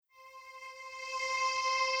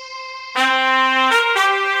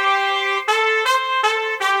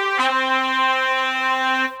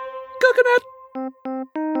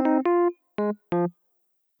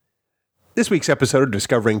This week's episode of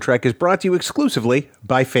Discovering Trek is brought to you exclusively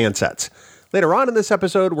by Fansets. Later on in this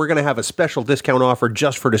episode, we're going to have a special discount offer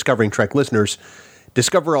just for Discovering Trek listeners.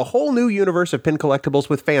 Discover a whole new universe of pin collectibles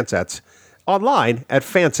with Fansets online at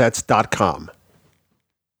fansets.com.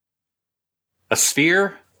 A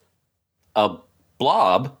sphere, a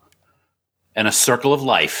blob, and a circle of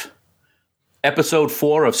life. Episode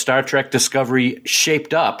 4 of Star Trek Discovery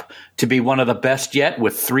shaped up to be one of the best yet,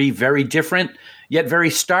 with 3 very different, yet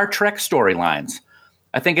very Star Trek storylines.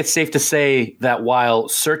 I think it's safe to say that while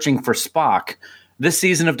searching for Spock, this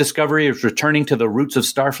season of Discovery is returning to the roots of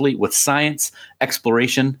Starfleet with science,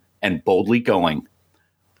 exploration, and boldly going.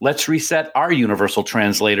 Let's reset our universal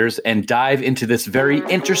translators and dive into this very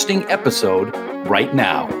interesting episode right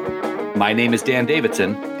now. My name is Dan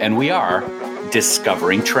Davidson, and we are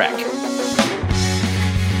Discovering Trek.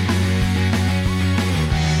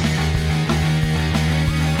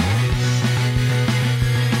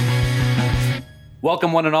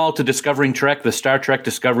 Welcome one and all to Discovering Trek, the Star Trek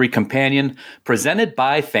Discovery Companion, presented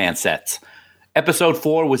by Fansets. Episode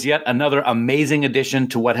 4 was yet another amazing addition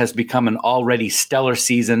to what has become an already stellar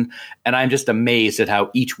season, and I'm just amazed at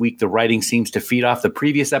how each week the writing seems to feed off the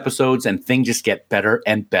previous episodes and things just get better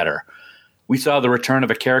and better. We saw the return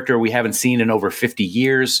of a character we haven't seen in over 50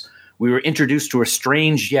 years, we were introduced to a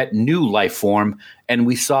strange yet new life form, and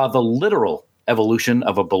we saw the literal evolution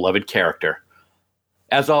of a beloved character.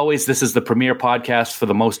 As always, this is the premier podcast for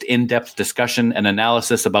the most in-depth discussion and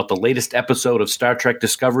analysis about the latest episode of Star Trek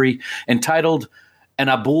Discovery, entitled An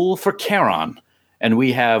Obol for Charon, and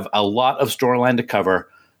we have a lot of storyline to cover.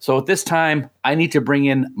 So at this time, I need to bring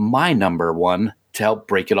in my number one to help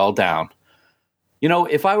break it all down. You know,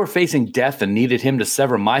 if I were facing death and needed him to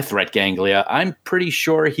sever my threat ganglia, I'm pretty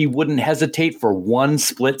sure he wouldn't hesitate for one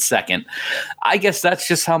split second. I guess that's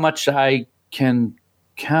just how much I can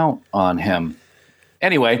count on him.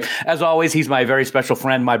 Anyway, as always, he's my very special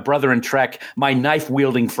friend, my brother in Trek, my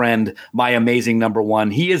knife-wielding friend, my amazing number one.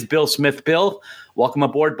 He is Bill Smith. Bill, welcome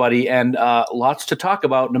aboard, buddy, and lots to talk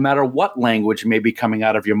about no matter what language may be coming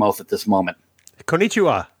out of your mouth at this moment.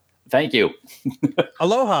 Konnichiwa. Thank you.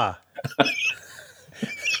 Aloha.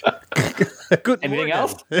 Good Anything morning.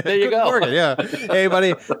 else? There you Good go. morning, yeah. Hey,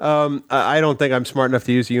 buddy. I don't think I'm smart enough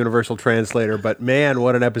to use a universal translator, but man,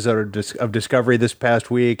 what an episode of Discovery this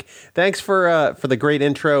past week. Thanks for the great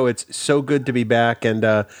intro. It's so good to be back,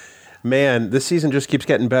 and man, this season just keeps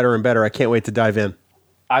getting better and better. I can't wait to dive in.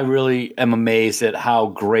 I really am amazed at how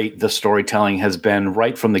great the storytelling has been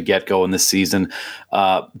right from the get-go in this season.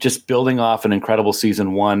 Just building off an incredible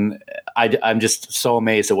season 1. I'm just so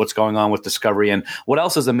amazed at what's going on with Discovery. And what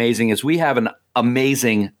else is amazing is we have an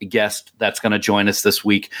amazing guest that's going to join us this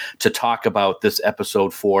week to talk about this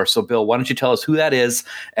episode 4. So, Bill, why don't you tell us who that is,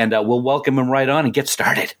 and we'll welcome him right on and get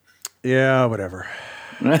started. Yeah, whatever.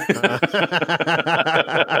 No,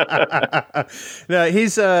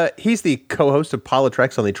 he's the co-host of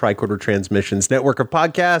Politreks on the Tricorder Transmissions network of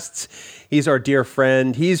podcasts. He's our dear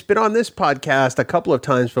friend. He's been on this podcast a couple of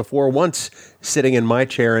times before, once sitting in my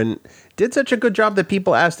chair, and did such a good job that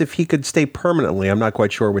people asked if he could stay permanently. I'm not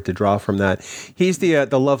quite sure what to draw from that. He's the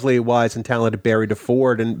lovely, wise, and talented Barry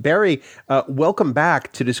DeFord. And Barry, welcome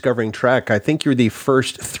back to Discovering Trek. I think you're the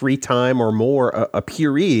first 3-time or more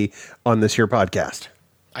appearee on this here podcast.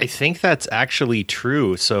 I think that's actually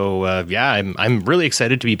true. So, I'm really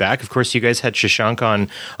excited to be back. Of course, you guys had Shashank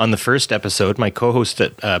on the first episode, my co-host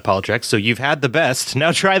at Politreks. So you've had the best.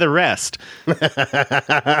 Now try the rest. I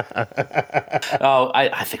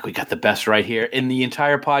think we got the best right here in the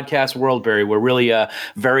entire podcast world, Barry. We're really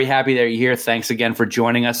very happy that you're here. Thanks again for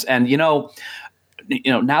joining us. And you know,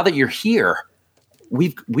 now that you're here,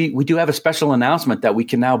 we do have a special announcement that we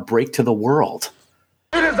can now break to the world.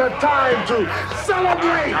 It is a time to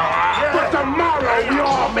celebrate, but tomorrow we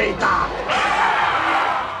all may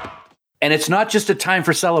die. And it's not just a time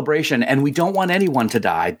for celebration, and we don't want anyone to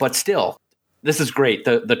die, but still, this is great.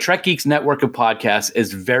 The Trek Geeks network of podcasts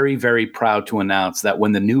is very, very proud to announce that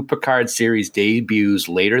when the new Picard series debuts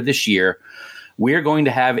later this year, we're going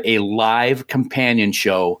to have a live companion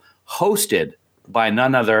show hosted by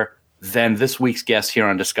none other than this week's guest here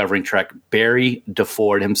on Discovering Trek, Barry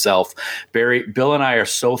DeFord himself. Barry, Bill and I are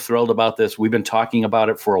so thrilled about this. We've been talking about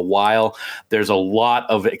it for a while. There's a lot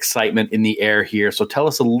of excitement in the air here. So tell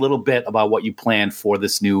us a little bit about what you planned for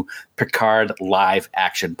this new Picard live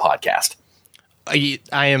action podcast. I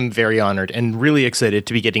am very honored and really excited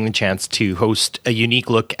to be getting the chance to host a unique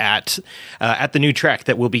look at the new Trek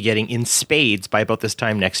that we'll be getting in spades by about this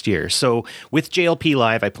time next year. So with JLP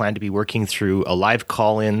Live, I plan to be working through a live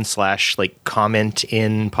call-in /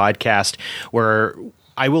 comment-in podcast where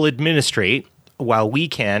I will administrate while we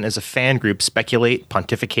can, as a fan group, speculate,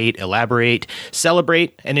 pontificate, elaborate,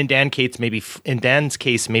 celebrate, and in Dan's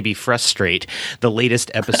case, maybe frustrate the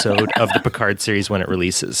latest episode of the Picard series when it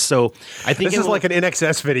releases. So I think this is like an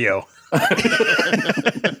NXS video.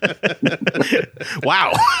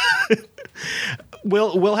 Wow.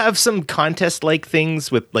 We'll have some contest-like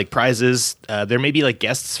things with like prizes. There may be like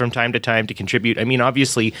guests from time to time to contribute. I mean,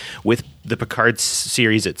 obviously, with the Picard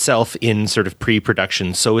series itself in sort of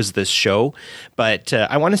pre-production, so is this show. But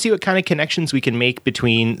I want to see what kind of connections we can make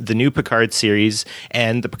between the new Picard series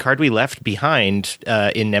and the Picard we left behind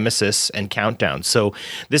in Nemesis and Countdown. So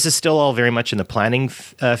this is still all very much in the planning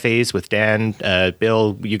phase with Dan,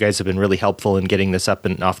 Bill. You guys have been really helpful in getting this up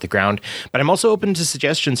and off the ground. But I'm also open to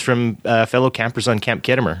suggestions from fellow campers on Camp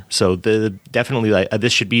Kittimer. So the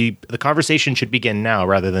conversation should begin now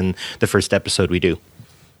rather than the first episode we do.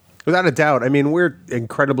 Without a doubt. I mean, we're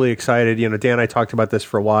incredibly excited. You know, Dan and I talked about this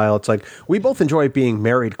for a while. It's like we both enjoy being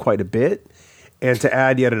married quite a bit. And to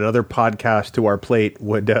add yet another podcast to our plate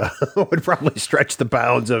would probably stretch the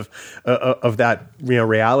bounds of that, you know,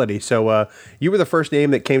 reality. So you were the first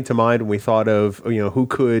name that came to mind when we thought of, you know, who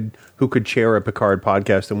could chair a Picard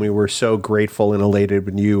podcast, and we were so grateful and elated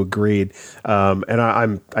when you agreed. And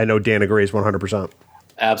I know Dan agrees 100%.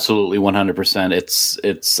 Absolutely,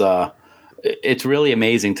 100%. It's really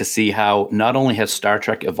amazing to see how not only has Star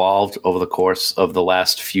Trek evolved over the course of the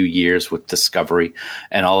last few years with Discovery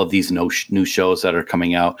and all of these new shows that are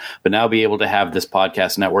coming out, but now be able to have this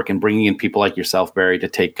podcast network and bringing in people like yourself, Barry, to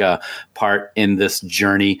take part in this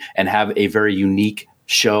journey and have a very unique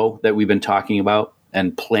show that we've been talking about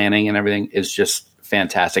and planning and everything is just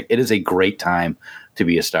fantastic. It is a great time to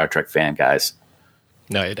be a Star Trek fan, guys.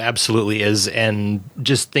 No, it absolutely is. And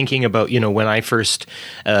just thinking about, you know, when I first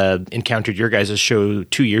encountered your guys' show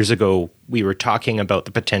 2 years ago, we were talking about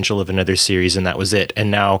the potential of another series, and that was it.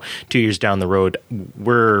 And now, 2 years down the road,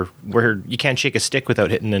 we're you can't shake a stick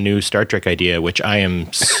without hitting a new Star Trek idea, which I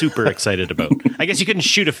am super excited about. I guess you couldn't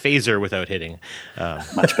shoot a phaser without hitting.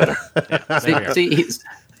 Much better. See,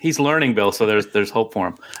 he's learning, Bill, so there's hope for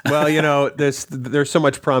him. Well, you know, there's so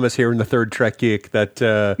much promise here in the third Trek Geek that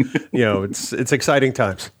you know, it's exciting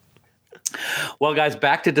times. Well, guys,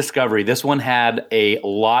 back to Discovery. This one had a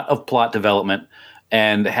lot of plot development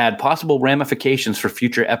and had possible ramifications for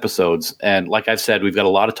future episodes. And like I've said, we've got a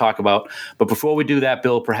lot to talk about. But before we do that,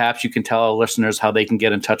 Bill, perhaps you can tell our listeners how they can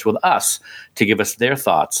get in touch with us to give us their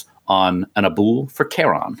thoughts on an Obol for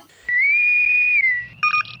Charon.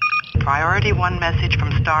 Priority 1 message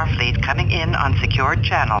from Starfleet coming in on secured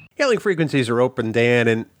channel. Hailing frequencies are open, Dan,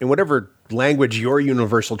 and in whatever language your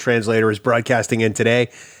universal translator is broadcasting in today.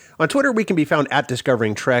 On Twitter, we can be found at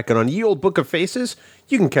Discovering Trek, and on Ye Olde Book of Faces,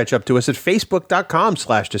 you can catch up to us at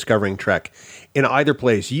facebook.com/Discovering Trek. In either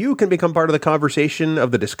place, you can become part of the conversation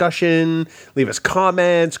of the discussion, leave us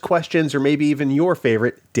comments, questions, or maybe even your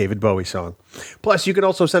favorite David Bowie song. Plus, you can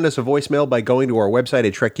also send us a voicemail by going to our website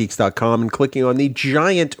at trekgeeks.com and clicking on the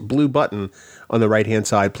giant blue button on the right-hand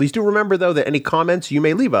side. Please do remember, though, that any comments you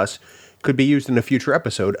may leave us could be used in a future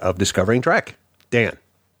episode of Discovering Trek. Dan.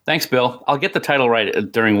 Thanks, Bill. I'll get the title right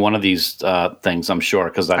during one of these things, I'm sure,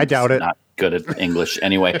 because I doubt it. Not good at English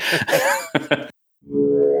anyway.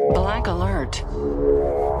 Black alert.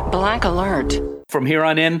 Black alert. From here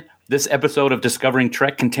on in, this episode of Discovering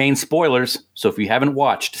Trek contains spoilers, so if you haven't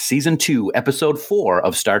watched Season 2, Episode 4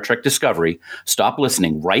 of Star Trek Discovery, stop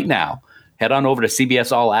listening right now. Head on over to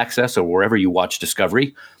CBS All Access or wherever you watch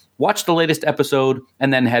Discovery, watch the latest episode,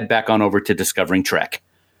 and then head back on over to Discovering Trek.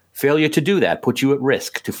 Failure to do that puts you at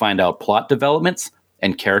risk to find out plot developments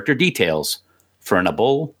and character details for an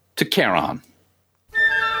Obol to Charon.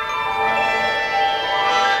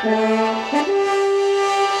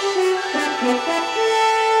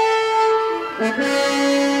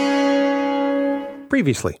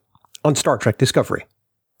 Previously on Star Trek Discovery.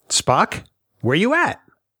 Spock, where you at?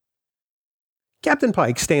 Captain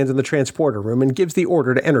Pike stands in the transporter room and gives the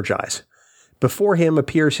order to energize. Before him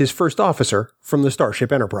appears his first officer from the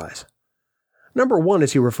Starship Enterprise. Number 1,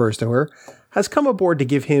 as he refers to her, has come aboard to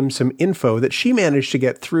give him some info that she managed to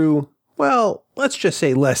get through, well, let's just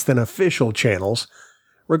say less than official channels,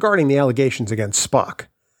 regarding the allegations against Spock.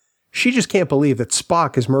 She just can't believe that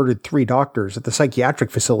Spock has murdered 3 doctors at the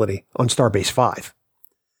psychiatric facility on Starbase 5.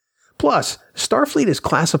 Plus, Starfleet has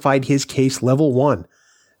classified his case Level 1,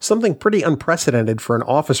 something pretty unprecedented for an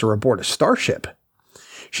officer aboard a starship.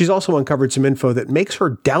 She's also uncovered some info that makes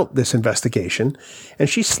her doubt this investigation, and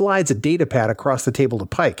she slides a datapad across the table to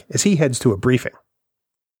Pike as he heads to a briefing.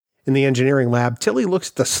 In the engineering lab, Tilly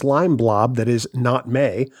looks at the slime blob that is not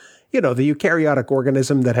May, you know, the eukaryotic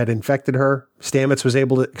organism that had infected her. Stamets was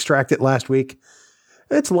able to extract it last week.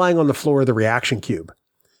 It's lying on the floor of the reaction cube.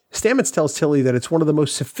 Stamets tells Tilly that it's one of the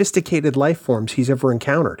most sophisticated life forms he's ever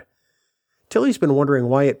encountered. Tilly's been wondering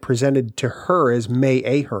why it presented to her as May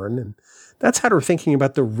Ahern, and that's had her thinking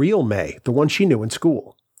about the real May, the one she knew in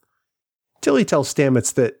school. Tilly tells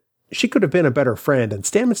Stamets that she could have been a better friend, and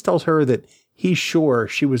Stamets tells her that he's sure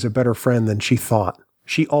she was a better friend than she thought.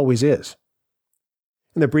 She always is.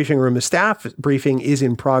 In the briefing room, the staff briefing is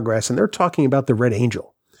in progress, and they're talking about the Red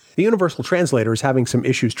Angel. The Universal Translator is having some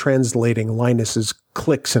issues translating Linus's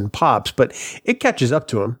clicks and pops, but it catches up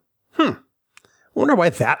to him. Wonder why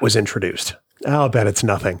that was introduced. I'll bet it's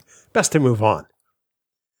nothing. Best to move on.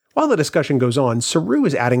 While the discussion goes on, Saru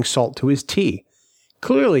is adding salt to his tea.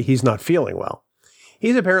 Clearly, he's not feeling well.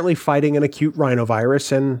 He's apparently fighting an acute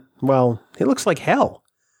rhinovirus, and, well, it looks like hell.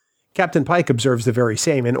 Captain Pike observes the very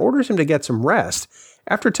same and orders him to get some rest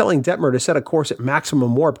after telling Detmer to set a course at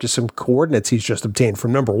maximum warp to some coordinates he's just obtained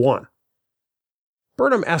from number 1.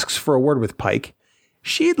 Burnham asks for a word with Pike.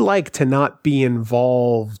 She'd like to not be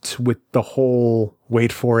involved with the whole,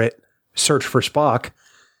 wait for it, search for Spock.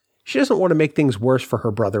 She doesn't want to make things worse for her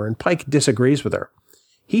brother, and Pike disagrees with her.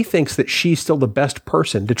 He thinks that she's still the best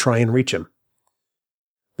person to try and reach him.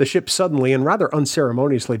 The ship suddenly and rather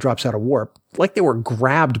unceremoniously drops out of warp, like they were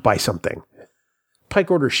grabbed by something. Pike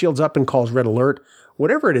orders shields up and calls red alert.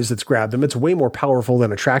 Whatever it is that's grabbed them, it's way more powerful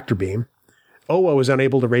than a tractor beam. Owo is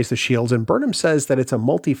unable to raise the shields, and Burnham says that it's a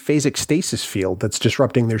multiphasic stasis field that's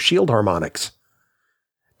disrupting their shield harmonics.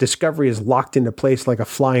 Discovery is locked into place like a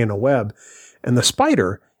fly in a web, and the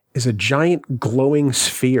spider is a giant glowing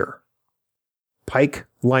sphere. Pike,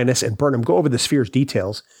 Linus, and Burnham go over the sphere's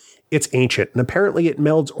details. It's ancient, and apparently it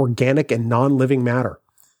melds organic and non-living matter.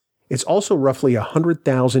 It's also roughly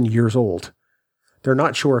 100,000 years old. They're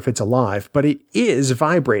not sure if it's alive, but it is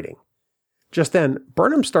vibrating. Just then,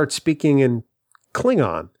 Burnham starts speaking in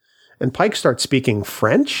Klingon, and Pike starts speaking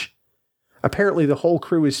French? Apparently the whole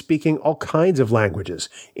crew is speaking all kinds of languages,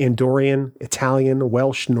 Andorian, Italian,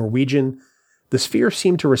 Welsh, Norwegian. The sphere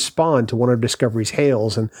seemed to respond to one of Discovery's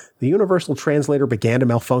hails, and the Universal Translator began to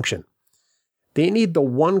malfunction. They need the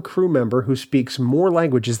one crew member who speaks more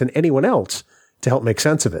languages than anyone else to help make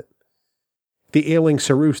sense of it. The ailing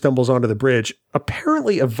Saru stumbles onto the bridge.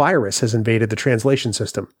 Apparently a virus has invaded the translation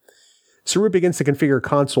system. Saru begins to configure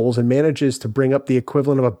consoles and manages to bring up the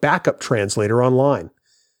equivalent of a backup translator online.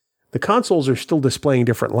 The consoles are still displaying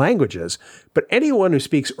different languages, but anyone who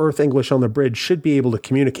speaks Earth English on the bridge should be able to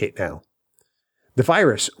communicate now. The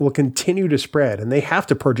virus will continue to spread, and they have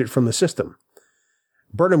to purge it from the system.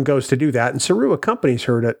 Burnham goes to do that, and Saru accompanies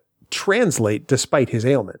her to translate despite his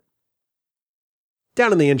ailment.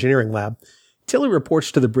 Down in the engineering lab, Tilly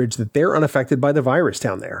reports to the bridge that they're unaffected by the virus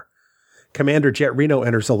down there. Commander Jet Reno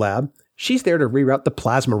enters the lab. She's there to reroute the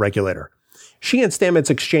plasma regulator. She and Stamets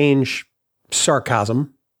exchange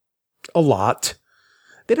sarcasm a lot.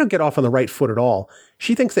 They don't get off on the right foot at all.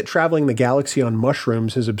 She thinks that traveling the galaxy on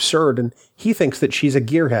mushrooms is absurd, and he thinks that she's a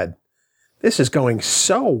gearhead. This is going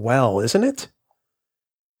so well, isn't it?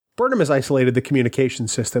 Burnham has isolated the communication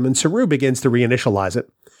system, and Saru begins to reinitialize it.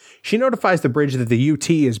 She notifies the bridge that the UT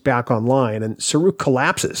is back online, and Saru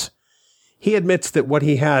collapses. He admits that what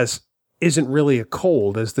he has isn't really a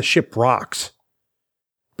cold, as the ship rocks.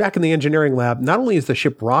 Back in the engineering lab, not only is the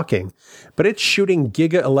ship rocking, but it's shooting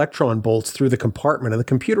giga-electron bolts through the compartment, and the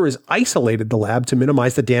computer has isolated the lab to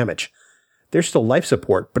minimize the damage. There's still life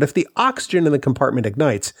support, but if the oxygen in the compartment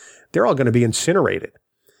ignites, they're all going to be incinerated.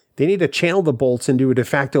 They need to channel the bolts into a de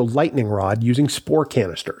facto lightning rod using spore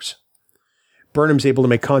canisters. Burnham's able to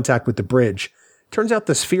make contact with the bridge. Turns out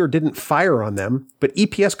the sphere didn't fire on them, but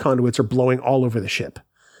EPS conduits are blowing all over the ship.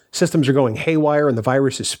 Systems are going haywire and the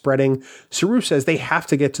virus is spreading. Saru says they have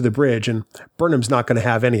to get to the bridge, and Burnham's not going to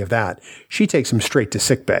have any of that. She takes him straight to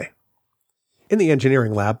sickbay. In the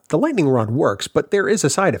engineering lab, the lightning rod works, but there is a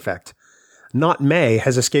side effect. Not May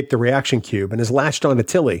has escaped the reaction cube and has latched onto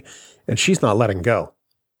Tilly, and she's not letting go.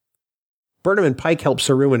 Burnham and Pike help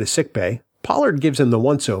Saru into sickbay. Pollard gives him the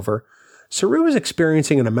once-over. Saru is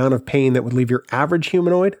experiencing an amount of pain that would leave your average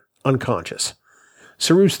humanoid unconscious.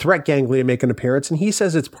 Saru's threat ganglia make an appearance, and he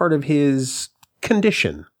says it's part of his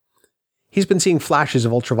condition. He's been seeing flashes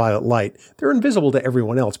of ultraviolet light. They're invisible to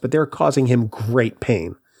everyone else, but they're causing him great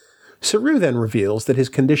pain. Saru then reveals that his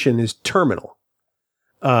condition is terminal.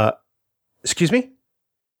 Excuse me?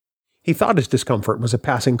 He thought his discomfort was a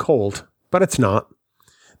passing cold, but it's not.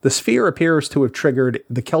 The sphere appears to have triggered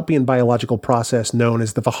the Kelpian biological process known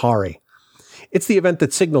as the Vihari. It's the event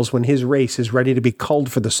that signals when his race is ready to be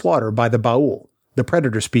culled for the slaughter by the Baul, the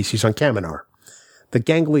predator species on Kaminar. The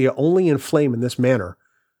ganglia only inflame in this manner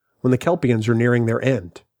when the Kelpians are nearing their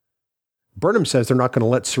end. Burnham says they're not going to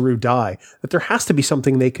let Saru die, that there has to be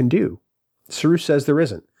something they can do. Saru says there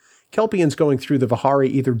isn't. Kelpians going through the Vihari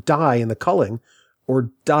either die in the culling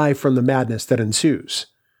or die from the madness that ensues.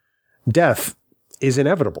 Death is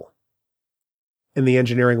inevitable. In the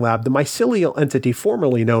engineering lab, the mycelial entity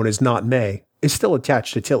formerly known as Not May is still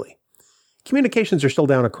attached to Tilly. Communications are still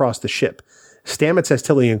down across the ship. Stamets has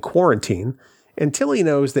Tilly in quarantine, and Tilly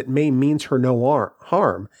knows that May means her no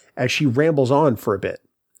harm as she rambles on for a bit.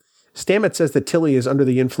 Stamets says that Tilly is under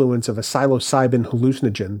the influence of a psilocybin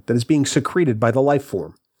hallucinogen that is being secreted by the life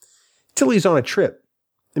form. Tilly's on a trip,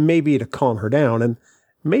 maybe to calm her down, and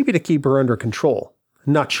maybe to keep her under control.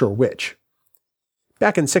 Not sure which.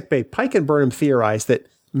 Back in sickbay, Pike and Burnham theorize that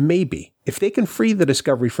maybe, if they can free the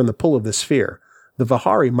Discovery from the pull of the sphere, the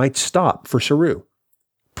Vihari might stop for Saru.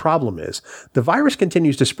 Problem is, the virus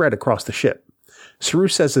continues to spread across the ship. Saru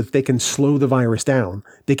says that if they can slow the virus down,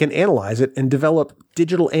 they can analyze it and develop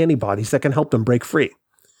digital antibodies that can help them break free.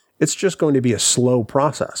 It's just going to be a slow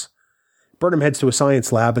process. Burnham heads to a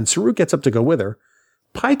science lab and Saru gets up to go with her.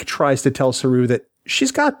 Pike tries to tell Saru that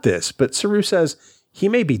she's got this, but Saru says he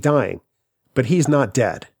may be dying, but he's not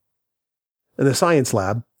dead. In the science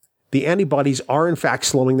lab, the antibodies are in fact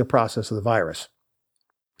slowing the process of the virus.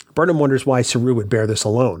 Burnham wonders why Saru would bear this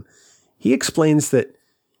alone. He explains that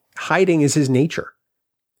hiding is his nature.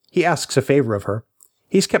 He asks a favor of her.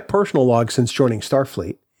 He's kept personal logs since joining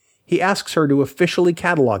Starfleet. He asks her to officially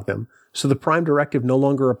catalog them so the Prime Directive no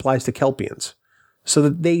longer applies to Kelpians, so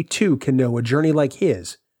that they too can know a journey like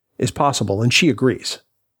his is possible, and she agrees.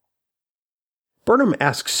 Burnham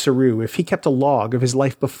asks Saru if he kept a log of his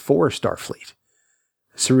life before Starfleet.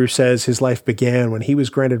 Saru says his life began when he was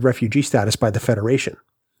granted refugee status by the Federation.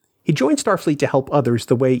 He joined Starfleet to help others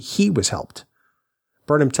the way he was helped.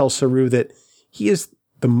 Burnham tells Saru that he is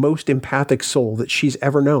the most empathic soul that she's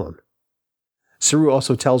ever known. Saru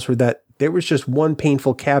also tells her that there was just one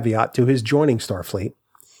painful caveat to his joining Starfleet.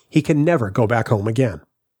 He can never go back home again.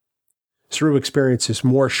 Saru experiences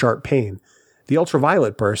more sharp pain. The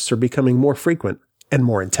ultraviolet bursts are becoming more frequent and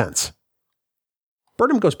more intense.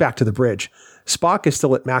 Burnham goes back to the bridge. Spock is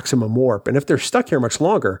still at maximum warp, and if they're stuck here much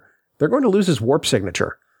longer, they're going to lose his warp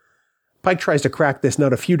signature. Pike tries to crack this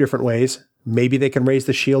nut a few different ways. Maybe they can raise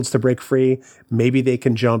the shields to break free. Maybe they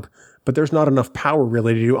can jump, but there's not enough power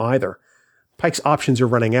really to do either. Pike's options are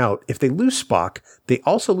running out. If they lose Spock, they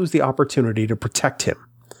also lose the opportunity to protect him.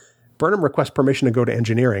 Burnham requests permission to go to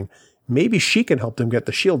engineering. Maybe she can help them get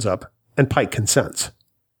the shields up, and Pike consents.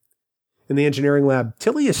 In the engineering lab,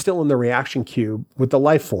 Tilly is still in the reaction cube with the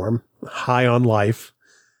life form, high on life.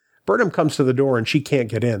 Burnham comes to the door and she can't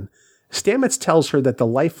get in. Stamets tells her that the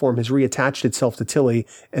life form has reattached itself to Tilly,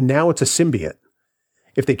 and now it's a symbiote.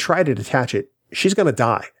 If they try to detach it, she's going to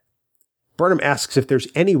die. Burnham asks if there's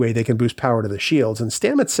any way they can boost power to the shields, and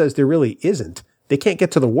Stamets says there really isn't. They can't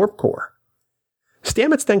get to the warp core.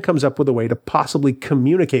 Stamets then comes up with a way to possibly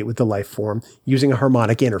communicate with the life form using a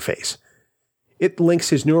harmonic interface. It links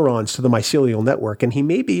his neurons to the mycelial network, and he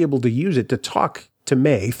may be able to use it to talk to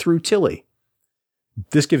May through Tilly.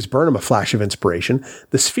 This gives Burnham a flash of inspiration.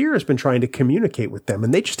 The sphere has been trying to communicate with them,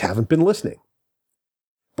 and they just haven't been listening.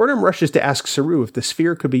 Burnham rushes to ask Saru if the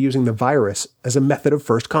sphere could be using the virus as a method of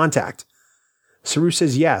first contact. Saru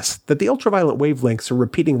says yes, that the ultraviolet wavelengths are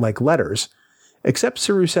repeating like letters, except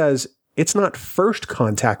Saru says it's not first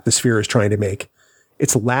contact the sphere is trying to make,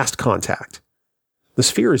 it's last contact. The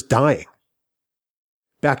sphere is dying.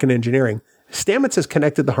 Back in engineering, Stamets has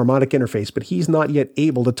connected the harmonic interface, but he's not yet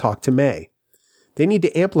able to talk to May. They need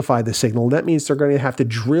to amplify the signal, and that means they're going to have to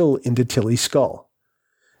drill into Tilly's skull.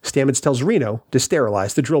 Stamets tells Reno to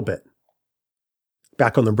sterilize the drill bit.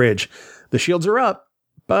 Back on the bridge, the shields are up,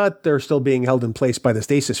 but they're still being held in place by the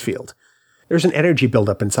stasis field. There's an energy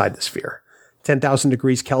buildup inside the sphere. 10,000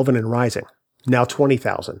 degrees Kelvin and rising. Now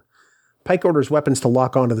 20,000. Pike orders weapons to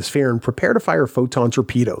lock onto the sphere and prepare to fire photon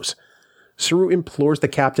torpedoes. Saru implores the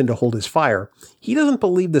captain to hold his fire. He doesn't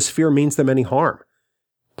believe the sphere means them any harm.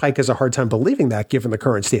 Pike has a hard time believing that given the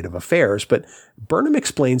current state of affairs, but Burnham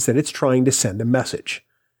explains that it's trying to send a message.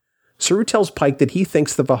 Saru tells Pike that he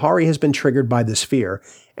thinks the Vihari has been triggered by the sphere,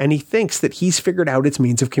 and he thinks that he's figured out its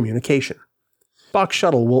means of communication. Spock's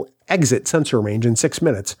shuttle will exit sensor range in 6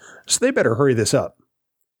 minutes, so they better hurry this up.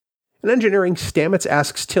 In engineering, Stamets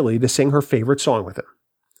asks Tilly to sing her favorite song with him.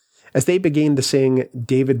 As they begin to sing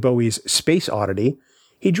David Bowie's Space Oddity,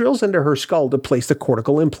 he drills into her skull to place the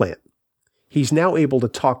cortical implant. He's now able to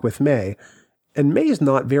talk with May, and May's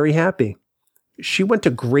not very happy. She went to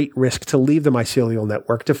great risk to leave the mycelial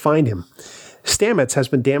network to find him. Stamets has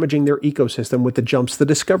been damaging their ecosystem with the jumps the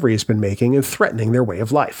Discovery has been making and threatening their way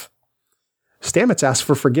of life. Stamets asks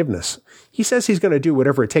for forgiveness. He says he's going to do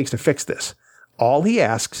whatever it takes to fix this. All he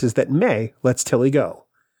asks is that May lets Tilly go.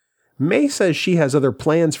 May says she has other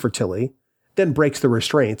plans for Tilly, then breaks the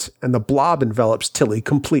restraints, and the blob envelops Tilly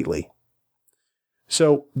completely.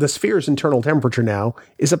 So the sphere's internal temperature now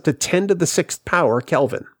is up to 10 to the 6th power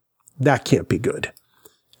Kelvin. That can't be good.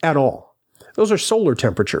 At all. Those are solar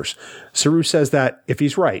temperatures. Saru says that, if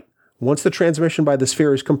he's right, once the transmission by the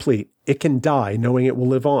sphere is complete, it can die knowing it will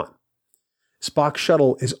live on. Spock's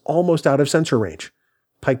shuttle is almost out of sensor range.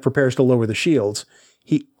 Pike prepares to lower the shields.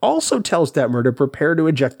 He also tells Detmer to prepare to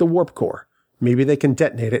eject the warp core. Maybe they can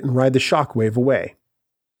detonate it and ride the shockwave away.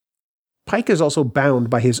 Pike is also bound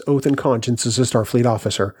by his oath and conscience as a Starfleet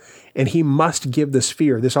officer, and he must give the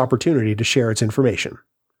sphere this opportunity to share its information.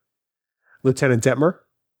 Lieutenant Detmer,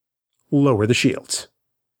 lower the shields.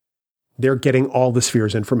 They're getting all the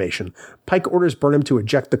sphere's information. Pike orders Burnham to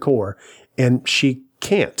eject the core, and she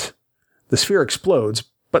can't. The sphere explodes,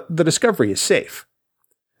 but the Discovery is safe.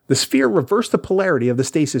 The sphere reversed the polarity of the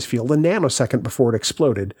stasis field a nanosecond before it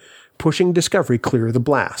exploded, pushing Discovery clear of the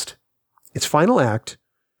blast. Its final act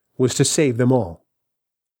was to save them all.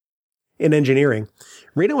 In engineering,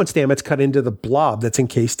 Reno and Stamets cut into the blob that's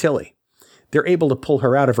encased Tilly. They're able to pull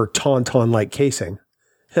her out of her tauntaun-like casing.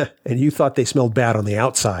 And you thought they smelled bad on the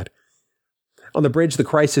outside. On the bridge, the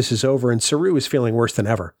crisis is over, and Saru is feeling worse than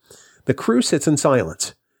ever. The crew sits in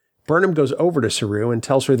silence. Burnham goes over to Saru and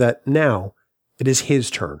tells her that now it is his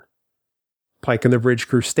turn. Pike and the bridge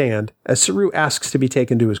crew stand as Saru asks to be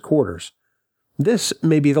taken to his quarters. This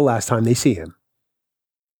may be the last time they see him.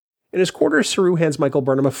 In his quarters, Saru hands Michael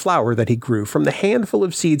Burnham a flower that he grew from the handful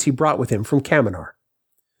of seeds he brought with him from Kaminar.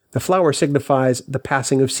 The flower signifies the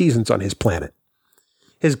passing of seasons on his planet.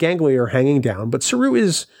 His ganglia are hanging down, but Saru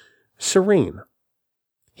is serene.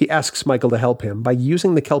 He asks Michael to help him by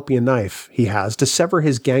using the Kelpian knife he has to sever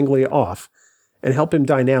his ganglia off and help him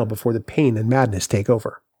die now before the pain and madness take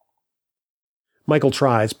over. Michael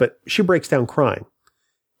tries, but she breaks down crying.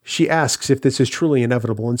 She asks if this is truly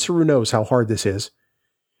inevitable, and Saru knows how hard this is.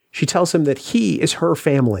 She tells him that he is her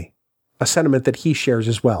family, a sentiment that he shares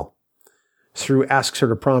as well. Saru asks her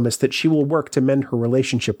to promise that she will work to mend her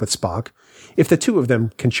relationship with Spock. If the two of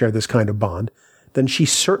them can share this kind of bond, then she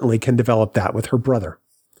certainly can develop that with her brother.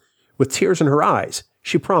 With tears in her eyes,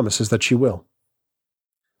 she promises that she will.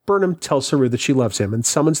 Burnham tells Saru that she loves him and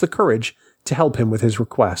summons the courage to help him with his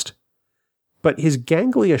request. But his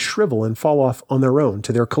ganglia shrivel and fall off on their own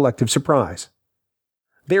to their collective surprise.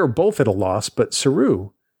 They are both at a loss, but Saru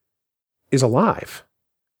is alive.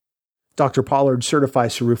 Dr. Pollard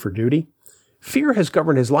certifies Saru for duty. Fear has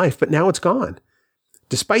governed his life, but now it's gone.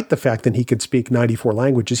 Despite the fact that he could speak 94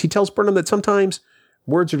 languages, he tells Burnham that sometimes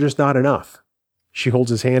words are just not enough. She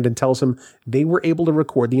holds his hand and tells him they were able to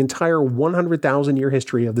record the entire 100,000-year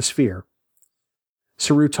history of the sphere.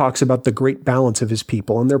 Saru talks about the great balance of his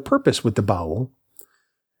people and their purpose with the Ba'ul.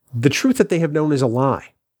 The truth that they have known is a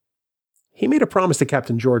lie. He made a promise to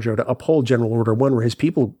Captain Georgiou to uphold General Order 1 where his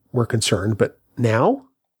people were concerned, but now?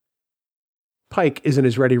 Pike is in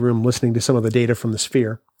his ready room listening to some of the data from the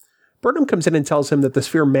sphere. Burnham comes in and tells him that the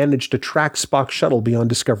sphere managed to track Spock's shuttle beyond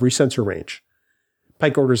Discovery sensor range.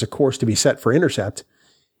 Pike orders a course to be set for intercept.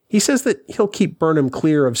 He says that he'll keep Burnham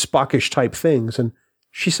clear of Spockish-type things, and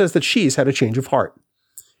she says that she's had a change of heart.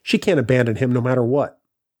 She can't abandon him no matter what.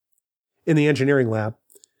 In the engineering lab,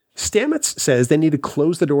 Stamets says they need to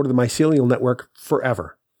close the door to the mycelial network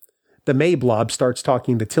forever. The May blob starts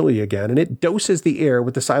talking to Tilly again, and it doses the air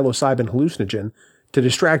with the psilocybin hallucinogen to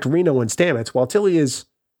distract Reno and Stamets while Tilly is,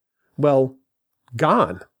 well,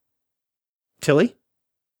 gone. Tilly?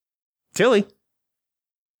 Tilly?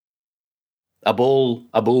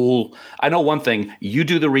 Obol. I know one thing. You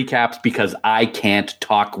do the recaps because I can't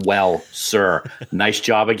talk well, sir. Nice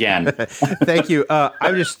job again. Thank you.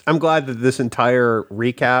 I'm glad that this entire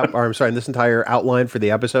this entire outline for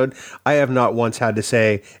the episode, I have not once had to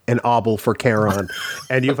say an Obol for Charon,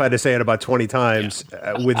 and you've had to say it about 20 times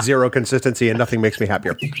with zero consistency, and nothing makes me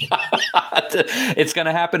happier. It's going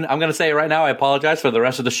to happen. I'm going to say it right now. I apologize for the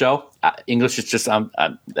rest of the show. English is just,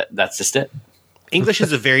 that's just it. English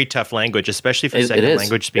is a very tough language, especially for second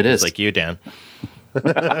language speakers like you, Dan.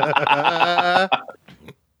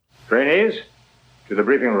 Trainees, to the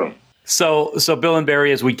briefing room. So Bill and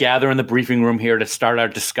Barry, as we gather in the briefing room here to start our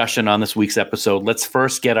discussion on this week's episode, let's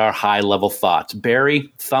first get our high-level thoughts.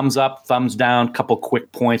 Barry, thumbs up, thumbs down, couple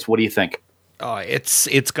quick points. What do you think? Oh,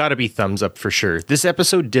 it's got to be thumbs up for sure. This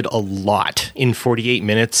episode did a lot in 48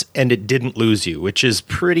 minutes, and it didn't lose you, which is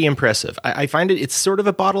pretty impressive. I find it's sort of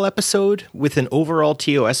a bottle episode with an overall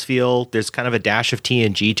TOS feel. There's kind of a dash of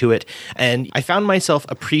TNG to it, and I found myself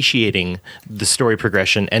appreciating the story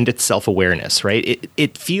progression and its self-awareness, right?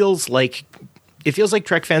 It feels like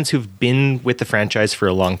Trek fans who've been with the franchise for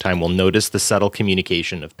a long time will notice the subtle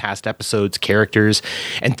communication of past episodes, characters,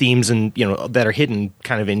 and themes, and that are hidden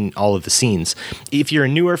kind of in all of the scenes. If you're a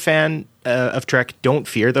newer fan of Trek, don't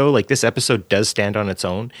fear though. Like, this episode does stand on its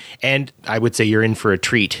own, and I would say you're in for a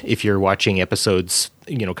treat if you're watching episodes,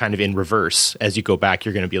 kind of in reverse. As you go back,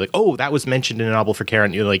 you're going to be like, "Oh, that was mentioned in Obol for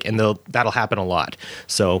Charon." You're like, and that'll happen a lot.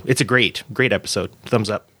 So it's a great episode. Thumbs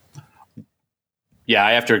up. Yeah,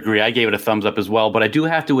 I have to agree. I gave it a thumbs up as well. But I do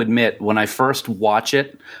have to admit, when I first watched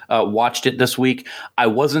it this week, I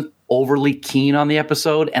wasn't overly keen on the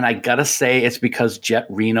episode. And I got to say, it's because Jet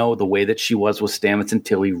Reno, the way that she was with Stamets and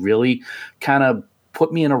Tilly, really kind of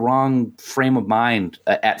put me in a wrong frame of mind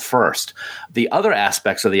at first. The other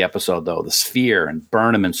aspects of the episode, though, the Sphere and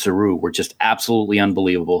Burnham and Saru, were just absolutely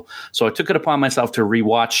unbelievable. So I took it upon myself to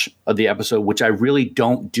rewatch the episode, which I really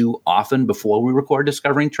don't do often before we record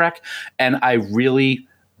Discovering Trek. And I really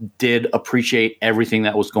did appreciate everything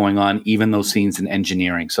that was going on, even those scenes in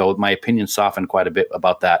engineering. So my opinion softened quite a bit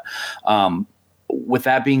about that. With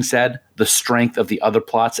that being said, the strength of the other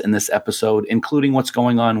plots in this episode, including what's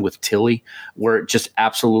going on with Tilly, were just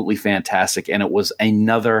absolutely fantastic. And it was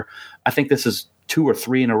another, I think this is 2 or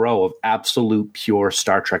 3 in a row of absolute pure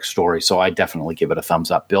Star Trek story. So I definitely give it a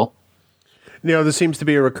thumbs up. Bill? This seems to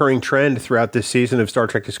be a recurring trend throughout this season of Star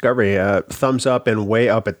Trek Discovery. Thumbs up and way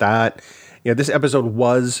up at that. This episode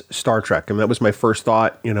was Star Trek, and that was my first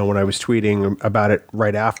thought, when I was tweeting about it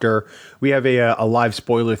right after. We have a live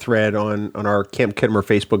spoiler thread on our Camp Kidmer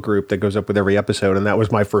Facebook group that goes up with every episode, and that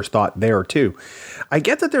was my first thought there, too. I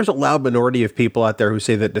get that there's a loud minority of people out there who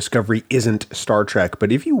say that Discovery isn't Star Trek,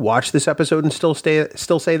 but if you watch this episode and still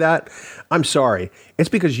say that, I'm sorry. It's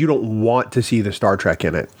because you don't want to see the Star Trek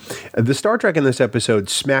in it. The Star Trek in this episode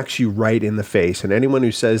smacks you right in the face, and anyone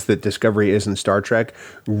who says that Discovery isn't Star Trek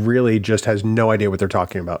really just has no idea what they're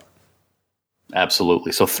talking about.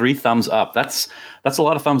 Absolutely. So 3 thumbs up. That's a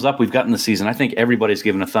lot of thumbs up we've gotten this season. I think everybody's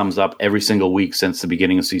given a thumbs up every single week since the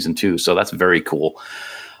beginning of season 2. So that's very cool.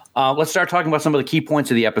 Let's start talking about some of the key points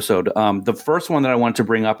of the episode. The first one that I want to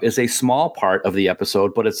bring up is a small part of the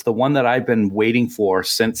episode, but it's the one that I've been waiting for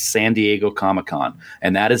since San Diego Comic-Con,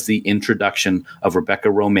 and that is the introduction of Rebecca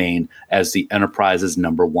Romijn as the Enterprise's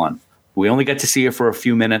number 1. We only got to see her for a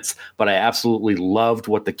few minutes, but I absolutely loved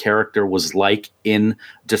what the character was like in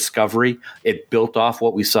Discovery. It built off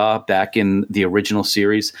what we saw back in the original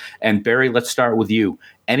series. And Barry, let's start with you.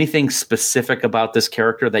 Anything specific about this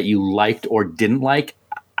character that you liked or didn't like?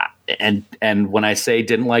 And when I say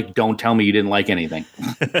didn't like, don't tell me you didn't like anything.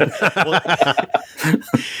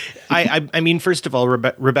 I mean, first of all,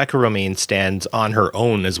 Rebecca Romijn stands on her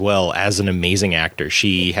own as well as an amazing actor.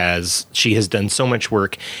 She has done so much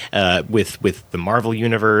work with the Marvel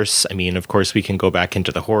universe. I mean, of course, we can go back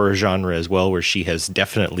into the horror genre as well, where she has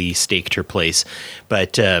definitely staked her place.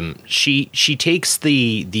 But she takes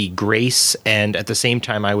the grace and at the same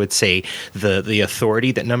time, I would say the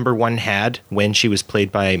authority that Number One had when she was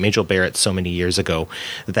played by Majel Barrett so many years ago.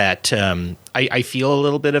 That I feel a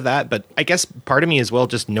little bit of that, but I guess part of me as well,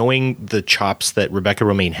 just knowing the chops that Rebecca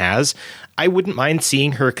Romijn has, I wouldn't mind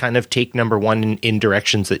seeing her kind of take Number One in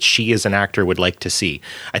directions that she as an actor would like to see.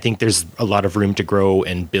 I think there's a lot of room to grow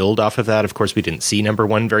and build off of that. Of course, we didn't see Number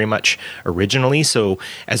One very much originally, so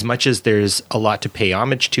as much as there's a lot to pay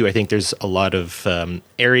homage to, I think there's a lot of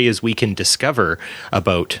areas we can discover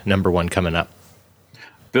about Number One coming up.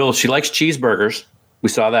 Bill, she likes cheeseburgers. We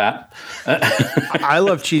saw that. I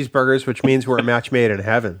love cheeseburgers, which means we're a match made in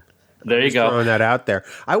heaven. There you go. Throwing that out there.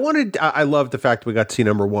 I love the fact we got to see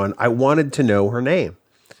Number One. I wanted to know her name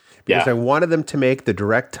because I wanted them to make the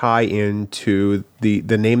direct tie into the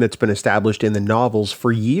name that's been established in the novels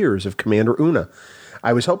for years of Commander Una.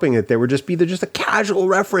 I was hoping that they would just be just a casual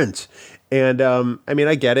reference. And, I mean,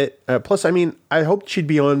 I get it. Plus, I mean, I hoped she'd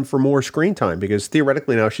be on for more screen time because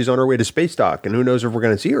theoretically now she's on her way to space dock and who knows if we're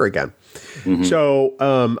going to see her again. Mm-hmm. So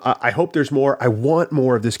I hope there's more. I want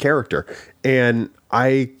more of this character. And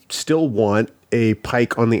I still want a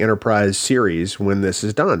Pike on the Enterprise series when this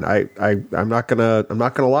is done. I'm not gonna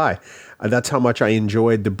lie. That's how much I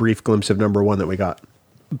enjoyed the brief glimpse of Number One that we got.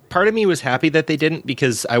 Part of me was happy that they didn't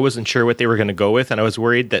because I wasn't sure what they were going to go with, and I was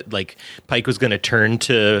worried that like Pike was going to turn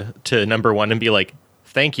to Number One and be like,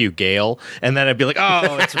 "Thank you, Gale," and then I'd be like,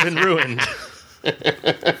 "Oh, it's been ruined."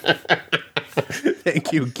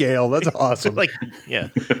 Thank you, Gail. That's awesome. Yeah.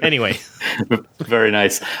 Anyway. Very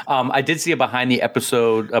nice. I did see a behind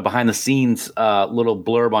the scenes little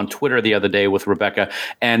blurb on Twitter the other day with Rebecca.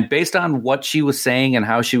 And based on what she was saying and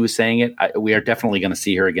how she was saying it, we are definitely going to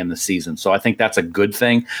see her again this season. So I think that's a good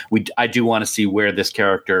thing. I do want to see where this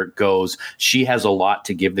character goes. She has a lot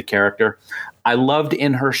to give the character. I loved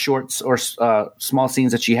in her shorts or small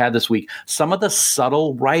scenes that she had this week, some of the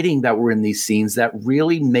subtle writing that were in these scenes that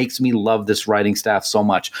really makes me love this writing staff so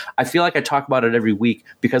much. I feel like I talk about it every week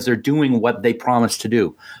because they're doing what they promised to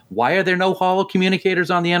do. Why are there no holo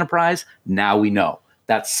communicators on the Enterprise? Now we know.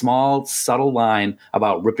 That small, subtle line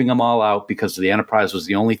about ripping them all out because the Enterprise was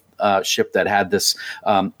the only ship that had this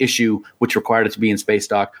issue, which required it to be in space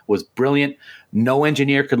dock, was brilliant. No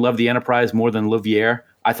engineer could love the Enterprise more than Louvier.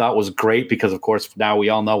 I thought was great because, of course, now we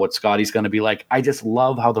all know what Scotty's going to be like. I just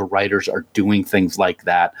love how the writers are doing things like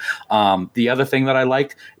that. The other thing that I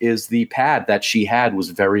liked is the pad that she had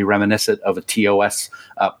was very reminiscent of a TOS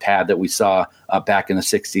pad that we saw back in the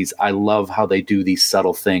 60s. I love how they do these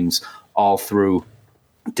subtle things all through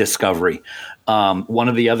Discovery. One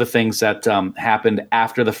of the other things that happened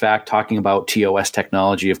after the fact, talking about TOS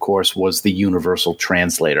technology, of course, was the Universal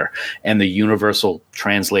Translator and the Universal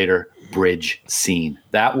Translator bridge scene.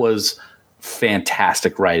 That was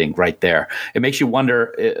fantastic writing right there. It makes you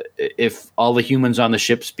wonder if all the humans on the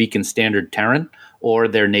ship speak in standard Terran or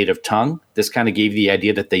their native tongue. This kind of gave the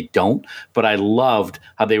idea that they don't, but I loved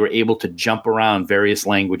how they were able to jump around various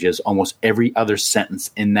languages, almost every other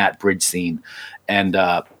sentence in that bridge scene. And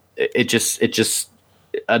it just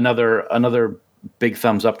another big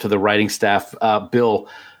thumbs up to the writing staff. Bill,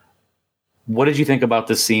 what did you think about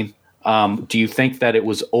this scene? Do you think that it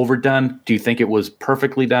was overdone? Do you think it was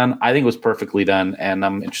perfectly done? I think it was perfectly done, and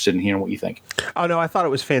I'm interested in hearing what you think. Oh, no, I thought it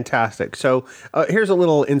was fantastic. So here's a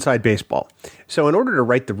little inside baseball. So in order to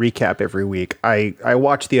write the recap every week, I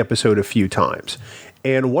watch the episode a few times.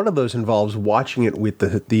 And one of those involves watching it with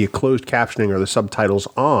the closed captioning or the subtitles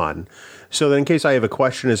on. So that in case I have a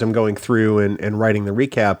question as I'm going through and writing the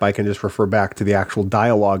recap, I can just refer back to the actual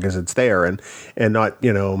dialogue as it's there and not,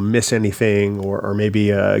 miss anything or maybe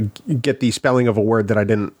get the spelling of a word that I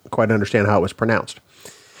didn't quite understand how it was pronounced.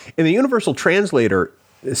 In the Universal Translator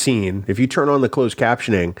scene, if you turn on the closed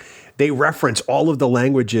captioning, they reference all of the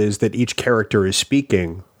languages that each character is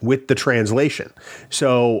speaking with the translation.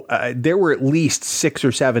 So there were at least 6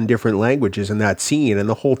 or 7 different languages in that scene. And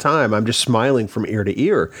the whole time I'm just smiling from ear to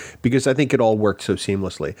ear because I think it all worked so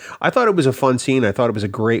seamlessly. I thought it was a fun scene. I thought it was a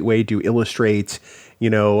great way to illustrate,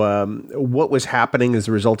 what was happening as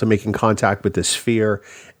a result of making contact with the sphere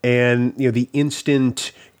and, the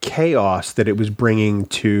instant chaos that it was bringing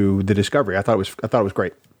to the Discovery. I thought it was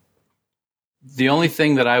great. The only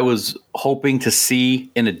thing that I was hoping to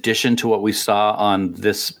see, in addition to what we saw on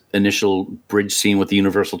this initial bridge scene with the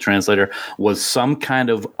Universal Translator, was some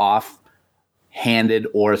kind of off-handed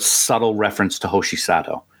or subtle reference to Hoshi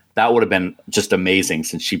Sato. That would have been just amazing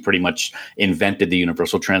since she pretty much invented the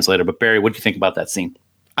Universal Translator. But Barry, what do you think about that scene?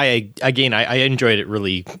 I enjoyed it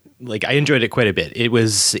really. I enjoyed it quite a bit. It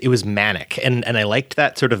was manic, and I liked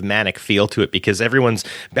that sort of manic feel to it because everyone's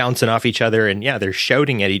bouncing off each other, and they're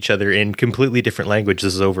shouting at each other in completely different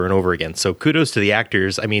languages over and over again. So kudos to the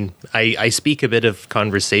actors. I mean, I speak a bit of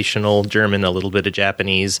conversational German, a little bit of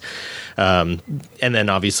Japanese, and then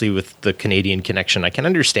obviously with the Canadian connection, I can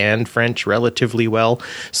understand French relatively well.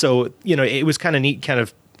 So it was kind of neat, kind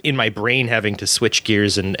of in my brain having to switch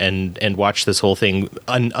gears and watch this whole thing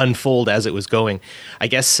unfold as it was going. I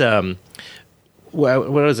guess what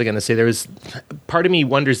was I going to say? There was part of me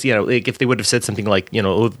wonders, if they would have said something like,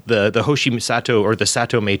 the Hoshi Sato or the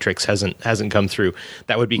Sato Matrix hasn't come through.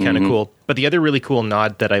 That would be kind of cool. But the other really cool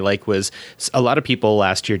nod that I like was a lot of people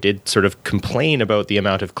last year did sort of complain about the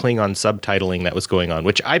amount of Klingon subtitling that was going on,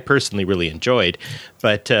 which I personally really enjoyed.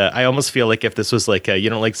 But I almost feel like if this was like, you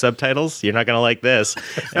don't like subtitles, you're not going to like this.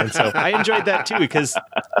 And so I enjoyed that too, because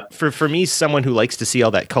for me, someone who likes to see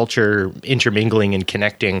all that culture intermingling and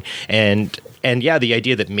connecting and the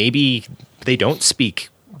idea that maybe they don't speak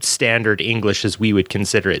standard English as we would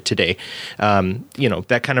consider it today,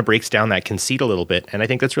 that kind of breaks down that conceit a little bit. And I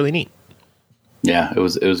think that's really neat. Yeah, it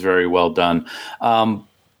was very well done.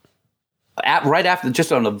 Right after,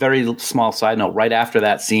 just on a very small side note, right after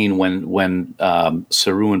that scene when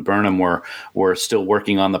Saru and Burnham were still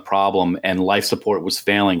working on the problem and life support was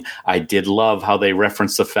failing, I did love how they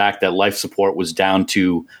referenced the fact that life support was down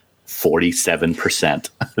to 47%.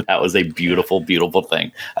 That was a beautiful, beautiful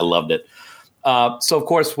thing. I loved it. So, of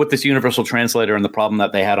course, with this universal translator and the problem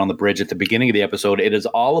that they had on the bridge at the beginning of the episode, it is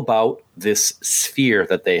all about this sphere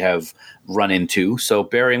that they have run into. So,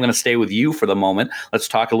 Barry, I'm going to stay with you for the moment. Let's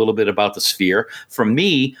talk a little bit about the sphere. For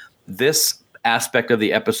me, this aspect of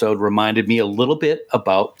the episode reminded me a little bit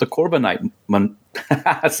about the Corbinite.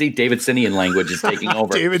 See, David Sinian language is taking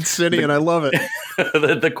over. David Sinian, I love it.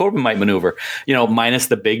 the Corbinite maneuver, minus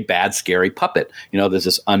the big, bad, scary puppet. There's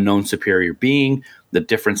this unknown superior being. The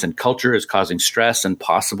difference in culture is causing stress and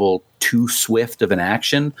possible too swift of an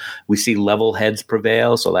action. We see level heads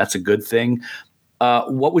prevail, so that's a good thing.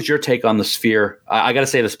 What was your take on the sphere? I got to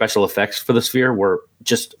say the special effects for the sphere were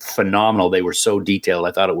just phenomenal. They were so detailed.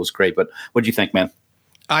 I thought it was great. But what do you think, man?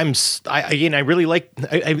 I really like.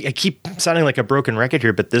 I keep sounding like a broken record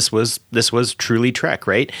here, but this was truly Trek,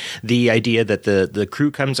 right? The idea that the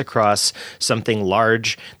crew comes across something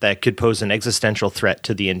large that could pose an existential threat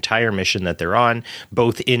to the entire mission that they're on,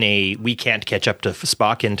 both in a we can't catch up to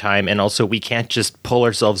Spock in time, and also we can't just pull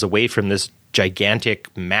ourselves away from this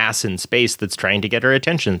gigantic mass in space that's trying to get our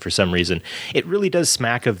attention for some reason. It really does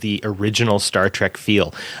smack of the original Star Trek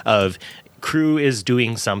feel of crew is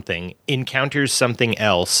doing something, encounters something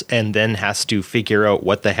else, and then has to figure out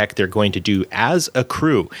what the heck they're going to do as a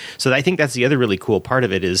crew. So I think that's the other really cool part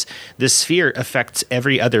of it is this sphere affects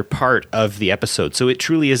every other part of the episode. So it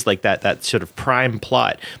truly is like that sort of prime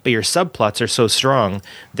plot. But your subplots are so strong,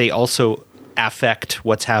 they also affect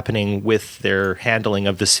what's happening with their handling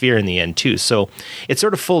of the sphere in the end too. So it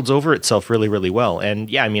sort of folds over itself really, really well. And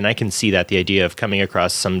yeah, I mean, I can see that the idea of coming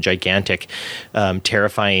across some gigantic,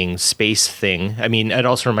 terrifying space thing. I mean, it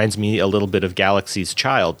also reminds me a little bit of Galaxy's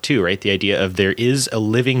Child too, right? The idea of there is a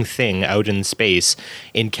living thing out in space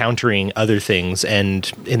encountering other things.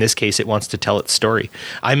 And in this case, it wants to tell its story.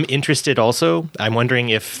 I'm interested also. I'm wondering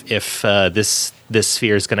if this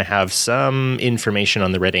sphere is going to have some information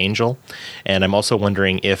on the Red Angel. And I'm also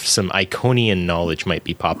wondering if some Iconian knowledge might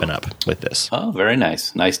be popping up with this. Oh, very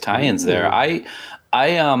nice. Nice tie-ins there. I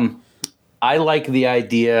like the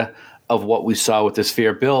idea of what we saw with the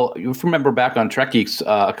sphere. Bill, you remember back on Trek Geeks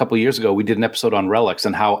a couple of years ago, we did an episode on relics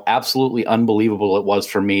and how absolutely unbelievable it was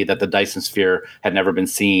for me that the Dyson sphere had never been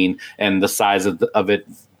seen and the size of it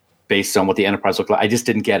based on what the Enterprise looked like. I just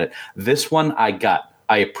didn't get it. This one I got.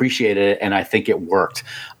 I appreciated it, and I think it worked.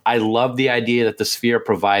 I love the idea that the sphere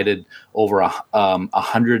provided over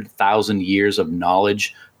 100,000 years of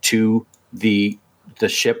knowledge to the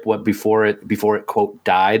ship before it quote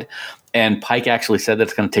died. And Pike actually said that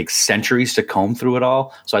it's going to take centuries to comb through it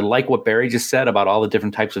all. So I like what Barry just said about all the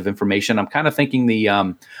different types of information. I'm kind of thinking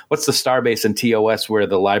what's the starbase in TOS where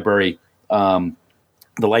the library.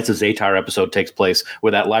 The Lights of Zatar episode takes place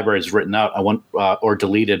where that library is written out. Or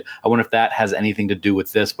deleted. I wonder if that has anything to do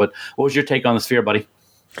with this. But what was your take on the sphere, buddy?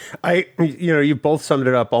 You both summed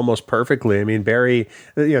it up almost perfectly. I mean, Barry,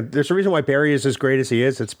 there's a reason why Barry is as great as he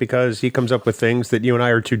is. It's because he comes up with things that you and I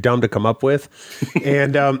are too dumb to come up with.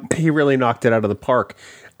 And he really knocked it out of the park.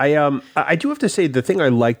 I do have to say the thing I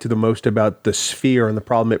liked the most about the sphere and the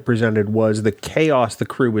problem it presented was the chaos the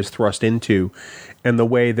crew was thrust into and the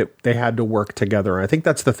way that they had to work together. I think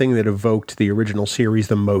that's the thing that evoked the original series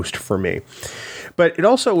the most for me. But it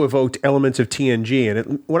also evoked elements of TNG.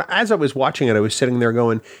 And as I was watching it, I was sitting there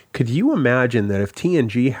going, could you imagine that if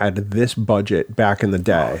TNG had this budget back in the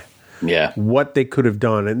day, what they could have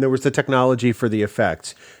done? And there was the technology for the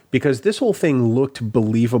effects. Because this whole thing looked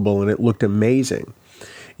believable and it looked amazing.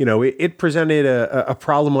 It presented a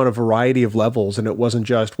problem on a variety of levels, and it wasn't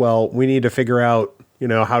just, well, we need to figure out,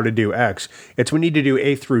 how to do X. It's we need to do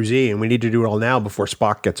A through Z, and we need to do it all now before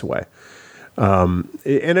Spock gets away. And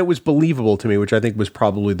it was believable to me, which I think was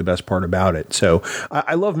probably the best part about it. So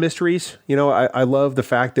I love mysteries. I love the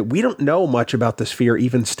fact that we don't know much about the sphere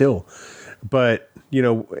even still. But,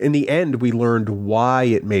 in the end, we learned why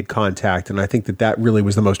it made contact, and I think that really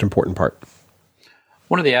was the most important part.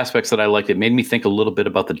 One of the aspects that I liked, it made me think a little bit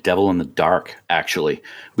about the devil in the dark, actually.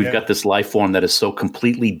 We've got this life form that is so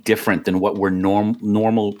completely different than what we're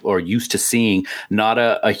normal or used to seeing. Not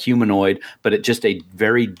a humanoid, but just a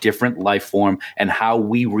very different life form and how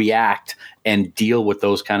we react and deal with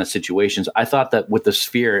those kind of situations. I thought that with the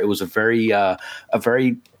sphere, it was a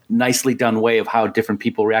very nicely done way of how different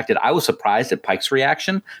people reacted. I was surprised at Pike's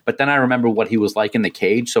reaction, but then I remember what he was like in the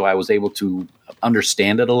cage, so I was able to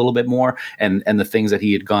understand it a little bit more and the things that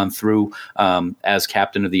he had gone through as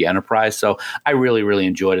captain of the Enterprise. So I really, really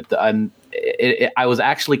enjoyed it. I was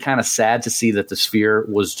actually kind of sad to see that the sphere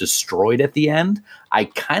was destroyed at the end. I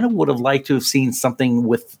kind of would have liked to have seen something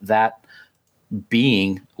with that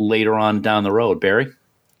being later on down the road. Barry?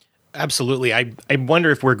 Absolutely. I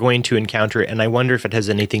wonder if we're going to encounter it, and I wonder if it has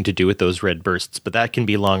anything to do with those red bursts, but that can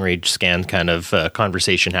be long-range scan kind of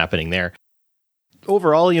conversation happening there.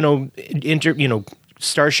 Overall,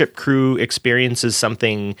 Starship crew experiences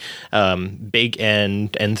something big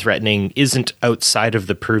and threatening isn't outside of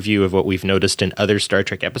the purview of what we've noticed in other Star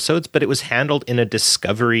Trek episodes, but it was handled in a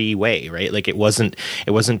Discovery way, right? Like it wasn't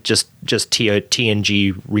just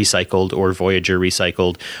TNG recycled or Voyager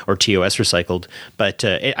recycled or TOS recycled, but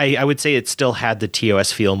I would say it still had the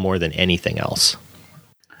TOS feel more than anything else.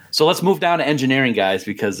 So let's move down to engineering, guys,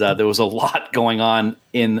 because there was a lot going on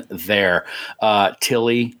in there.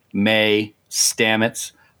 Tilly, May,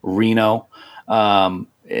 Stamets, Reno.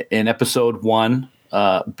 In episode 1,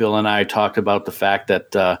 Bill and I talked about the fact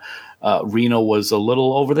that Reno was a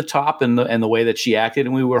little over the top in the way that she acted,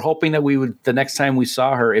 and we were hoping that we would, the next time we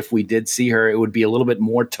saw her, if we did see her, it would be a little bit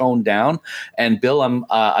more toned down. And Bill,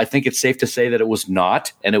 I think it's safe to say that it was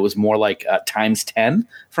not, and it was more like times 10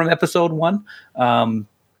 from episode 1.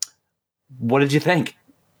 What did you think?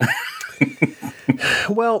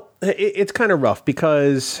 Well, it's kind of rough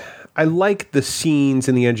because I like the scenes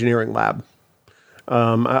in the engineering lab.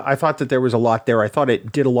 I thought that there was a lot there. I thought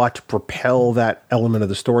it did a lot to propel that element of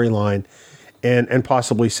the storyline and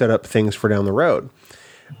possibly set up things for down the road.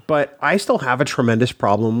 But I still have a tremendous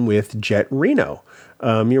problem with Jet Reno.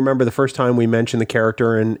 You remember the first time we mentioned the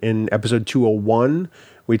character in episode 201,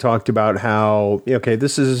 we talked about how, okay,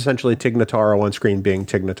 this is essentially Tig Notaro on screen being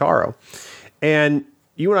Tig Notaro. And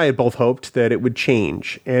you and I had both hoped that it would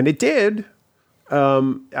change. And it did.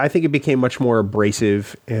 I think it became much more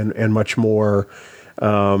abrasive and much more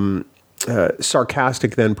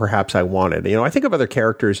sarcastic than perhaps I wanted. I think of other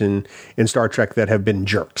characters in Star Trek that have been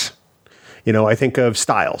jerks. I think of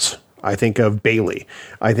Styles. I think of Bailey.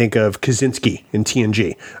 I think of Kaczynski in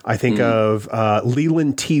TNG. I think of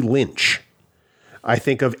Leland T. Lynch. I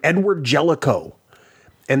think of Edward Jellicoe.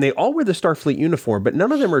 And they all wear the Starfleet uniform, but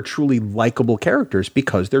none of them are truly likable characters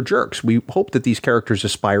because they're jerks. We hope that these characters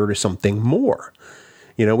aspire to something more.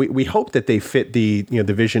 We hope that they fit the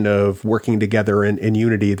vision of working together in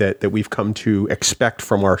unity that we've come to expect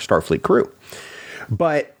from our Starfleet crew.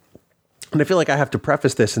 And I feel like I have to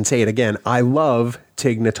preface this and say it again. I love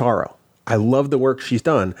Tig Notaro. I love the work she's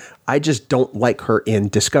done. I just don't like her in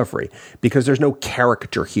Discovery because there's no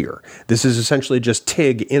character here. This is essentially just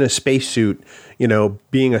Tig in a spacesuit,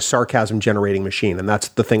 being a sarcasm generating machine. And that's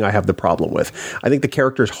the thing I have the problem with. I think the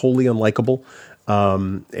character is wholly unlikable.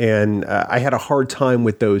 And I had a hard time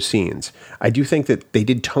with those scenes. I do think that they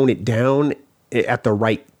did tone it down at the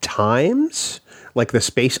right times, like the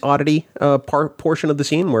space oddity portion of the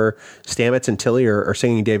scene where Stamets and Tilly are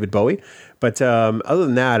singing David Bowie. But other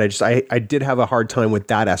than that, I did have a hard time with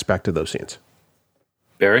that aspect of those scenes.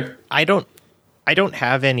 Barry? I don't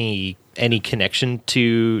have any connection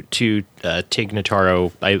to Tig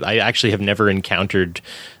Notaro. I actually have never encountered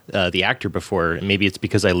the actor before. Maybe it's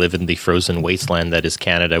because I live in the frozen wasteland that is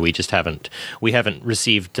Canada. We haven't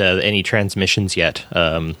received any transmissions yet.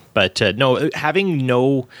 But no, having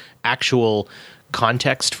no actual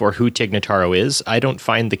context for who Tig Notaro is, I don't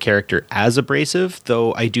find the character as abrasive,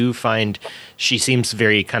 though I do find she seems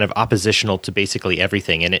very kind of oppositional to basically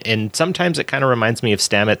everything. And sometimes it kind of reminds me of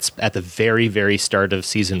Stamets at the very, very start of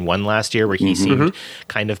season 1 last year, where he seemed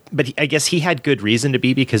kind of, but I guess he had good reason to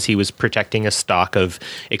be because he was protecting a stock of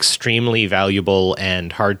extremely valuable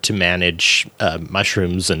and hard to manage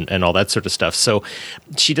mushrooms and all that sort of stuff. So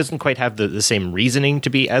she doesn't quite have the same reasoning to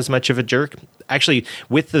be as much of a jerk. Actually,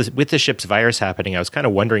 with the ship's virus happening, I was kind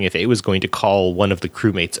of wondering if it was going to call one of the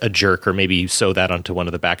crewmates a jerk, or maybe sew that onto one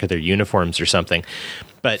of the back of their uniforms or something.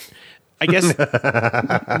 But I guess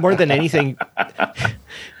more than anything,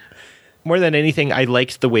 I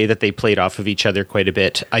liked the way that they played off of each other quite a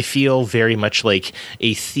bit. I feel very much like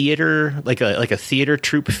a theater, like a theater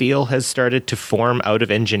troupe feel has started to form out of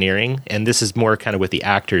engineering, and this is more kind of with the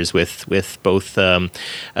actors, with both. Oh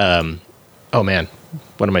man,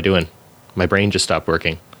 what am I doing? My brain just stopped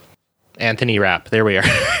working. Anthony Rapp. There we are.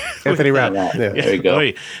 Anthony Rapp. Yeah, there you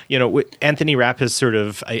go. Anthony Rapp is sort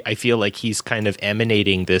of, I feel like he's kind of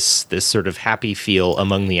emanating this sort of happy feel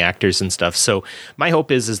among the actors and stuff. So my hope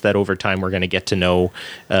is that over time we're going to get to know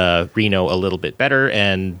Reno a little bit better,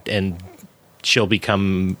 and she'll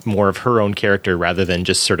become more of her own character rather than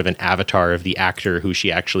just sort of an avatar of the actor who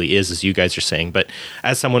she actually is, as you guys are saying. But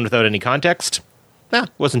as someone without any context,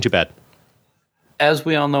 wasn't too bad. As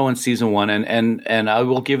we all know in season 1, and I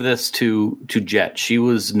will give this to Jet. She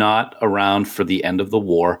was not around for the end of the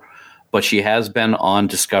war. but she has been on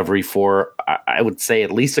Discovery for, I would say,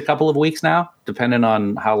 at least a couple of weeks now, depending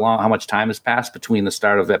on how much time has passed between the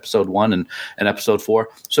start of episode 1 and episode 4.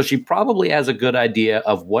 So she probably has a good idea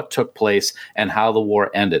of what took place and how the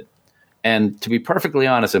war ended. And to be perfectly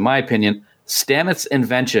honest, in my opinion, Stamets'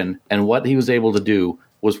 invention and what he was able to do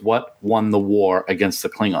was what won the war against the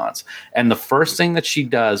Klingons. And the first thing that she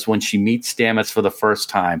does when she meets Stamets for the first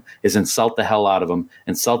time is insult the hell out of him,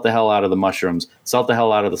 insult the hell out of the mushrooms, insult the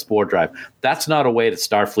hell out of the spore drive. That's not a way that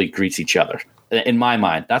Starfleet greets each other, in my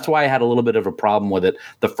mind. That's why I had a little bit of a problem with it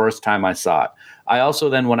the first time I saw it. I also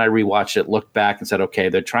then, when I rewatched it, looked back and said, okay,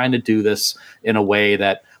 they're trying to do this in a way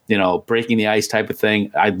that, breaking the ice type of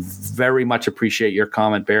thing. I very much appreciate your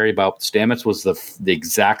comment, Barry, about Stamets was the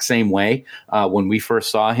exact same way when we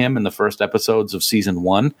first saw him in the first episodes of season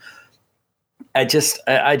 1.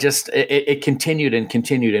 It continued and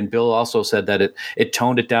continued. And Bill also said that it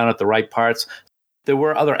toned it down at the right parts. There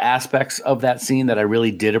were other aspects of that scene that I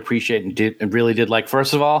really did appreciate and really did like.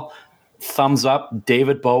 First of all, thumbs up,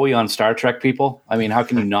 David Bowie on Star Trek, people. I mean, how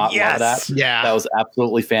can you not love that? Yeah. That was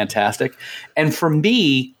absolutely fantastic. And for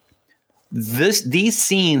me, these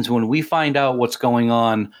scenes, when we find out what's going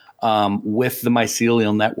on with the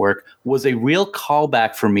mycelial network, was a real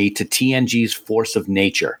callback for me to TNG's Force of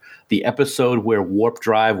Nature, the episode where warp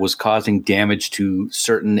drive was causing damage to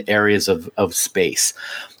certain areas of space.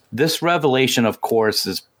 This revelation, of course,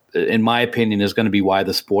 is, in my opinion, is going to be why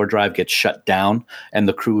the spore drive gets shut down and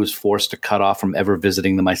the crew is forced to cut off from ever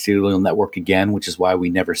visiting the mycelial network again, which is why we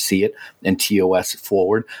never see it in TOS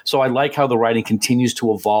forward. So I like how the writing continues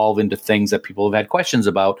to evolve into things that people have had questions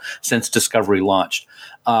about since Discovery launched.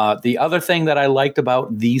 The other thing that I liked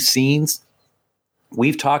about these scenes,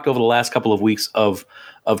 we've talked over the last couple of weeks of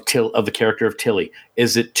the character of Tilly.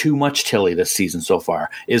 Is it too much Tilly this season so far?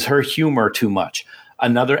 Is her humor too much?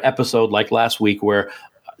 Another episode like last week where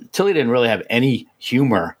Tilly didn't really have any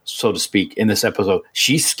humor, so to speak, in this episode.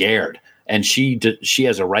 She's scared, and she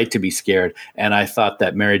has a right to be scared. And I thought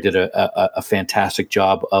that Mary did a fantastic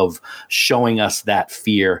job of showing us that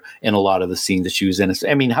fear in a lot of the scenes that she was in.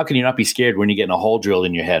 I mean, how can you not be scared when you're getting a hole drilled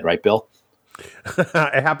in your head, right, Bill?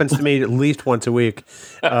 It happens to me at least once a week.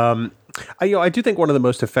 I do think one of the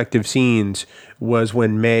most effective scenes was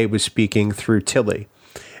when May was speaking through Tilly.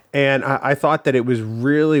 And I thought that it was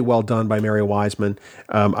really well done by Mary Wiseman.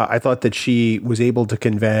 I thought that she was able to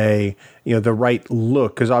convey, the right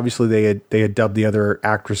look, because obviously they had dubbed the other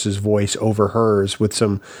actress's voice over hers with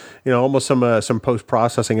some, almost some post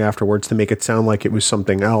processing afterwards to make it sound like it was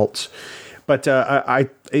something else. But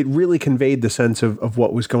it really conveyed the sense of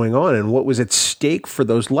what was going on and what was at stake for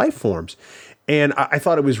those life forms. And I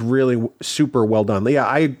thought it was really super well done. Yeah,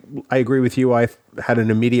 I agree with you. I've had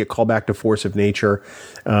an immediate callback to Force of Nature.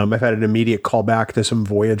 I've had an immediate callback to some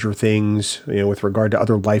Voyager things, with regard to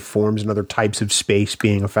other life forms and other types of space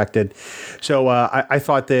being affected. So I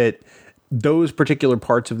thought that those particular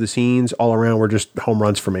parts of the scenes all around were just home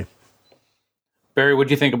runs for me. Barry, what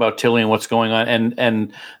do you think about Tilly and what's going on?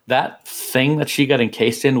 And that thing that she got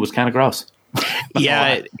encased in was kind of gross.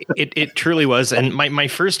 Yeah, it truly was. And my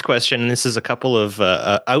first question, and this is a couple of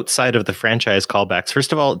outside of the franchise callbacks.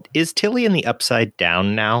 First of all, is Tilly in the Upside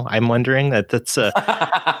Down now? I'm wondering that's the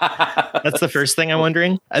first thing I'm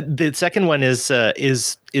wondering. The second one is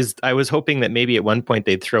I was hoping that maybe at one point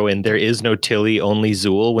they'd throw in there is no Tilly, only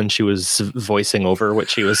Zool when she was voicing over what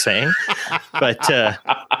she was saying, but.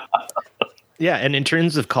 Yeah, and in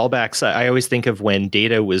terms of callbacks, I always think of when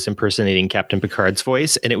Data was impersonating Captain Picard's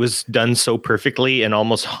voice, and it was done so perfectly and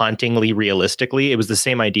almost hauntingly realistically. It was the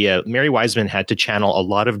same idea. Mary Wiseman had to channel a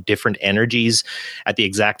lot of different energies at the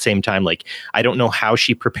exact same time. Like, I don't know how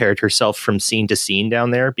she prepared herself from scene to scene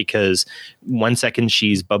down there, because one second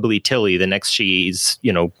she's bubbly Tilly, the next she's,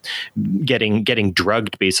 getting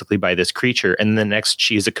drugged basically by this creature, and the next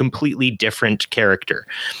she's a completely different character.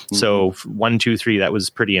 Mm-hmm. So 1, 2, 3, that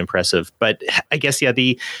was pretty impressive. But I guess, yeah,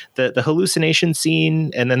 the hallucination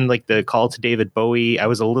scene and then like the call to David Bowie, I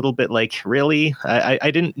was a little bit like, really?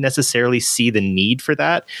 I didn't necessarily see the need for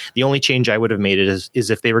that. The only change I would have made is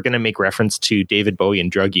if they were going to make reference to David Bowie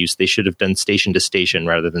and drug use, they should have done Station to Station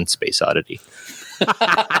rather than Space Oddity.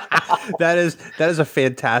 That is a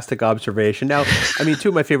fantastic observation. Now, I mean, two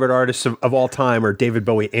of my favorite artists of all time are David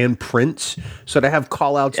Bowie and Prince. So to have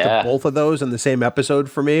call-outs to both of those in the same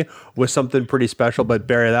episode for me was something pretty special. But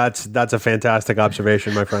Barry, that's a fantastic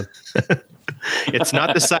observation, my friend. It's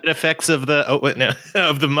not the side effects of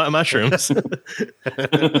the mushrooms.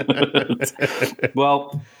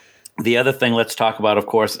 Well, the other thing let's talk about, of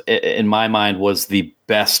course, in my mind, was the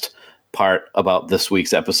best part about this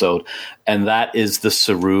week's episode, and that is the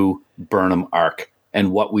Saru Burnham arc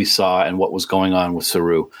and what we saw and what was going on with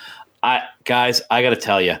Saru. Guys, I got to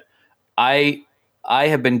tell you, I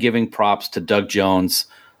have been giving props to Doug Jones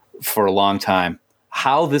for a long time.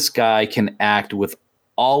 How this guy can act with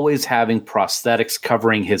always having prosthetics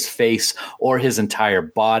covering his face or his entire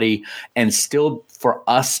body, and still for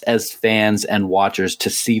us as fans and watchers to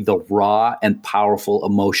see the raw and powerful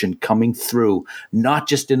emotion coming through, not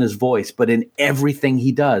just in his voice, but in everything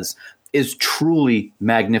he does, is truly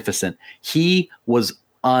magnificent. He was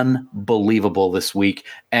unbelievable this week.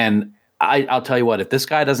 And I'll tell you what, if this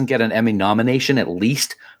guy doesn't get an Emmy nomination, at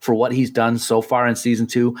least for what he's done so far in season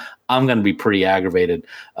 2, I'm going to be pretty aggravated.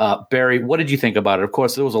 Barry, what did you think about it? Of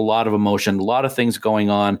course, there was a lot of emotion, a lot of things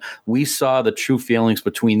going on. We saw the true feelings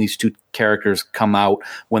between these two characters come out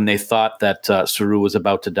when they thought that Saru was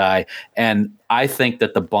about to die. And I think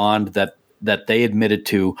that the bond that they admitted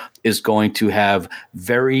to is going to have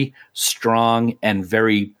very strong and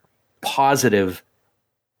very positive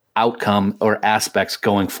outcome or aspects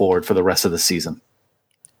going forward for the rest of the season.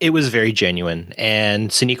 It was very genuine, and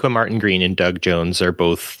Sonequa Martin Green and Doug Jones are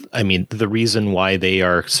both, I mean, the reason why they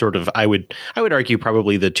are sort of, I would argue,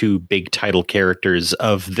 probably the two big title characters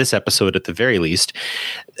of this episode at the very least.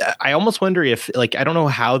 I almost wonder if, like, I don't know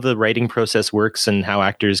how the writing process works and how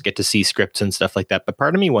actors get to see scripts and stuff like that, but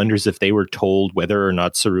part of me wonders if they were told whether or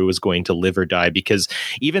not Saru was going to live or die, because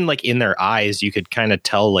even like in their eyes, you could kind of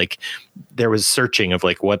tell like there was searching of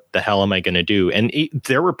like, what the hell am I going to do? And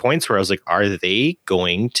there were points where I was like, are they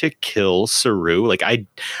going to kill Saru? Like,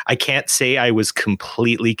 I can't say I was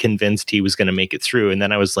completely convinced he was going to make it through. And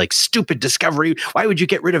then I was like, stupid Discovery, why would you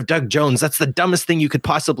get rid of Doug Jones? That's the dumbest thing you could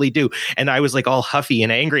possibly do. And I was like all huffy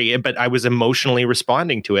and angry, but I was emotionally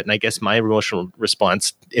responding to it. And I guess my emotional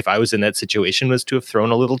response, if I was in that situation, was to have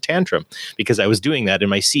thrown a little tantrum, because I was doing that in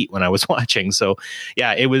my seat when I was watching. So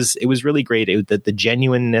yeah, it was really great. The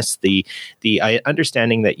genuineness, the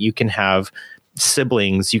understanding that you can have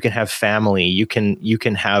siblings, you can have family, you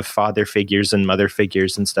can have father figures and mother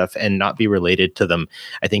figures and stuff and not be related to them,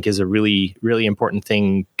 I think is a really, really important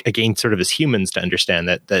thing, again, sort of as humans, to understand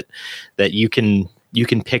that you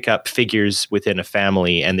can pick up figures within a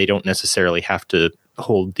family and they don't necessarily have to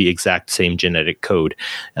hold the exact same genetic code.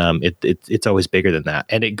 It's always bigger than that,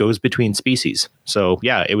 and it goes between species. So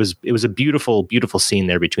yeah, it was a beautiful, beautiful scene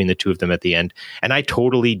there between the two of them at the end. And I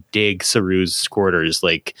totally dig Saru's quarters.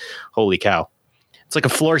 Like, holy cow. It's like a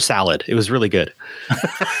floor salad. It was really good.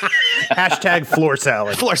 Hashtag floor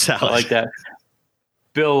salad. Floor salad. I like that.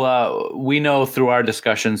 Bill, we know through our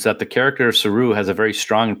discussions that the character of Saru has a very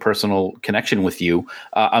strong and personal connection with you.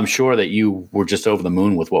 I'm sure that you were just over the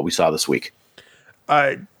moon with what we saw this week.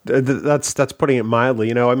 That's putting it mildly.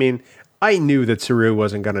 You know, I mean, I knew that Saru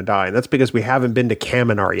wasn't going to die, and that's because we haven't been to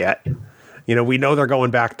Kaminar yet. You know, we know they're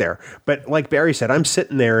going back there. But like Barry said, I'm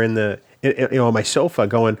sitting there on my sofa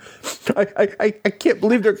going, I can't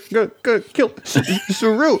believe they're going to kill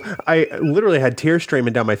Saru. I literally had tears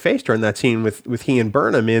streaming down my face during that scene with he and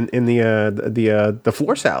Burnham in the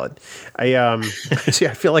floor salad. See,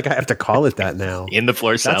 I feel like I have to call it that now. In the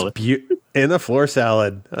floor salad. In the floor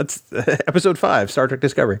salad. That's episode 5, Star Trek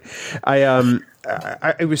Discovery.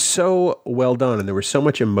 It was so well done, and there was so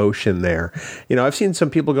much emotion there. You know, I've seen some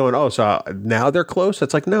people going, "Oh, so now they're close."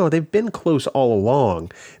 It's like, no, they've been close all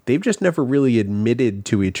along. They've just never really admitted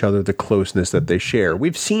to each other the closeness that they share.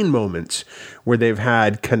 We've seen moments where they've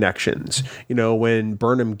had connections. You know, when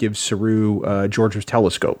Burnham gives Saru George's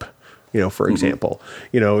telescope. You know, for example,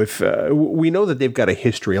 you know, if we know that they've got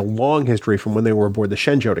a long history from when they were aboard the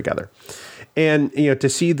Shenzhou together. And, you know, to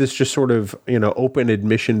see this just sort of, you know, open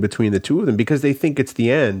admission between the two of them because they think it's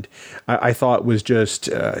the end, I thought was just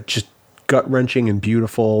gut-wrenching and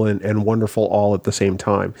beautiful and wonderful all at the same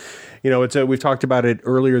time. You know, we've talked about it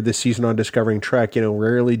earlier this season on Discovering Trek. You know,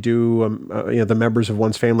 rarely do the members of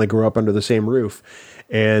one's family grow up under the same roof.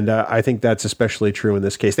 And I think that's especially true in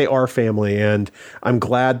this case. They are family, and I'm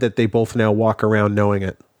glad that they both now walk around knowing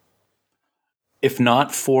it. If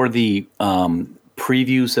not for the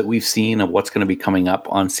previews that we've seen of what's going to be coming up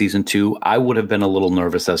on season 2, I would have been a little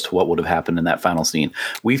nervous as to what would have happened in that final scene.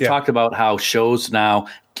 We've talked about how shows now,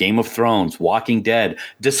 Game of Thrones, Walking Dead,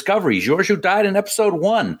 Discovery, Georgiou died in episode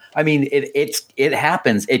 1. I mean, it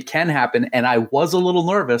happens. It can happen. And I was a little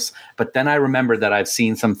nervous, but then I remembered that I've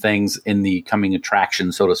seen some things in the coming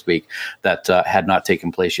attraction, so to speak, that had not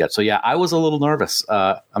taken place yet. So yeah, I was a little nervous.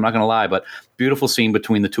 I'm not going to lie, but beautiful scene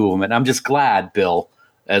between the two of them. And I'm just glad, Bill,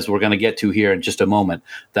 as we're going to get to here in just a moment,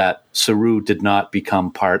 that Saru did not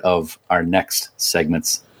become part of our next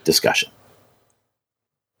segment's discussion.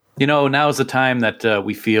 You know, now is the time that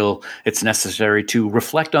we feel it's necessary to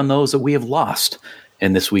reflect on those that we have lost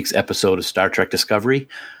in this week's episode of Star Trek Discovery.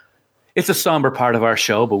 It's a somber part of our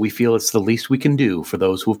show, but we feel it's the least we can do for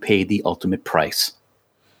those who have paid the ultimate price.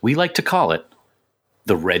 We like to call it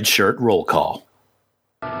the Red Shirt Roll Call.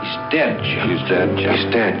 He's dead, Jim. He's dead, Jim.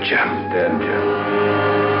 He's dead, Jim. He's dead, Jim.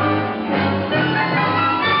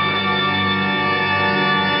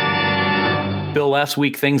 Bill, last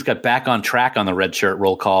week things got back on track on the Red Shirt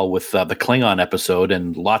Roll Call with the Klingon episode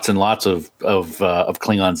and lots of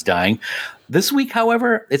Klingons dying. This week,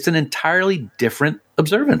 however, it's an entirely different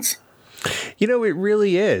observance. It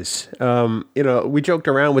really is. We joked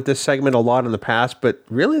around with this segment a lot in the past, but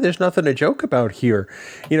really there's nothing to joke about here.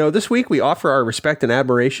 This week we offer our respect and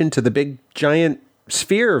admiration to the big giant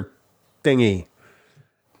sphere thingy.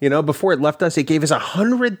 Before it left us, it gave us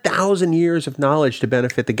 100,000 years of knowledge to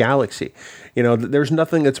benefit the galaxy. There's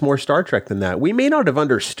nothing that's more Star Trek than that. We may not have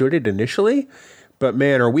understood it initially, but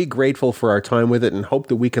man, are we grateful for our time with it and hope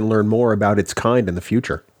that we can learn more about its kind in the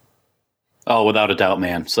future. Oh, without a doubt,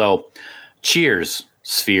 man. So, cheers,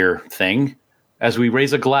 sphere thing, as we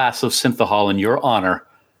raise a glass of synthahol in your honor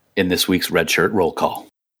in this week's Red Shirt Roll Call.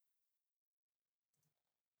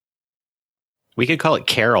 We could call it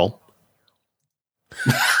Carol.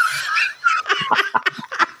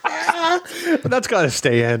 But that's got to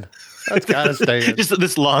stay in. That's got to stay in. Just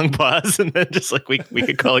this long pause, and then just like we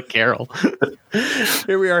could call it Carol.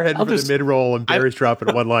 Here we are heading for the mid-roll, and Barry's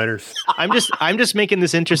dropping one-liners. I'm just making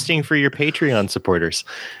this interesting for your Patreon supporters.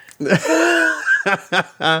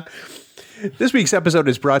 This week's episode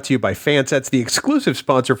is brought to you by Fansets, the exclusive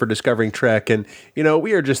sponsor for Discovering Trek. And,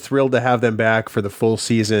 we are just thrilled to have them back for the full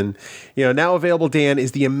season. Now available, Dan,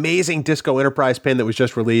 is the amazing Disco Enterprise pin that was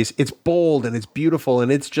just released. It's bold and it's beautiful,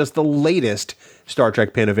 and it's just the latest Star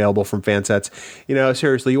Trek pin available from Fansets.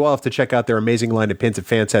 Seriously, you all have to check out their amazing line of pins at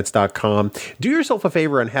fansets.com. Do yourself a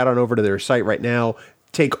favor and head on over to their site right now.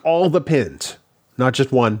 Take all the pins, not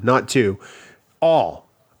just one, not two, all.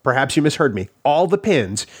 Perhaps you misheard me, all the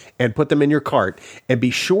pins, and put them in your cart. And be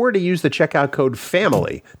sure to use the checkout code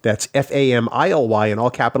FAMILY, that's FAMILY in all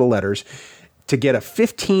capital letters, to get a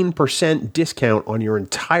 15% discount on your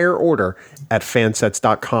entire order at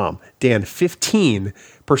fansets.com. Dan,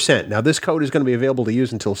 15%. Now, this code is going to be available to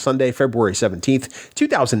use until Sunday, February 17th,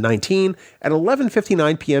 2019 at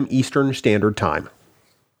 11:59 p.m. Eastern Standard Time.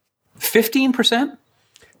 15%?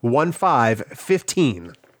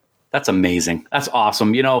 15. That's amazing. That's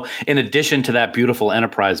awesome. In addition to that beautiful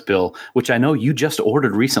Enterprise bill, which I know you just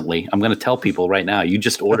ordered recently, I'm going to tell people right now, you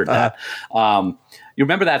just ordered that. You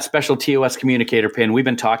remember that special TOS communicator pin? We've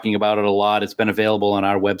been talking about it a lot. It's been available on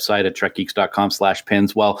our website at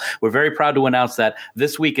trekgeeks.com/pins. Well, we're very proud to announce that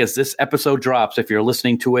this week, as this episode drops, if you're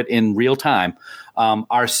listening to it in real time,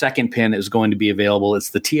 our second pin is going to be available.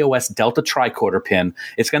 It's the TOS Delta Tricorder pin.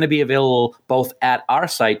 It's going to be available both at our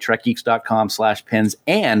site, trekgeeks.com/pins,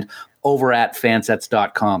 and over at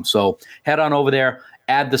fansets.com. So head on over there.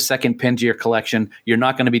 Add the second pin to your collection. You're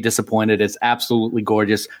not going to be disappointed. It's absolutely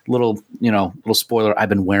gorgeous. Little spoiler. I've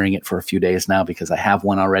been wearing it for a few days now because I have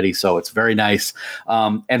one already. So it's very nice.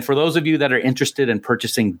 And for those of you that are interested in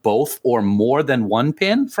purchasing both or more than one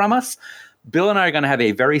pin from us, Bill and I are going to have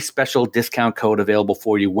a very special discount code available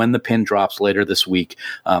for you when the pin drops later this week.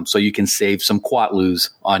 So you can save some quatloos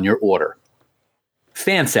on your order.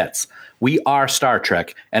 Fansets. We are Star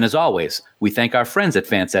Trek, and as always, we thank our friends at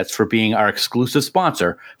Fansets for being our exclusive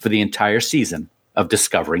sponsor for the entire season of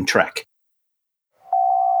Discovering Trek.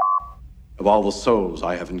 Of all the souls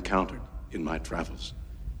I have encountered in my travels,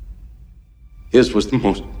 his was the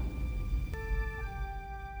most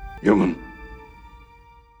human.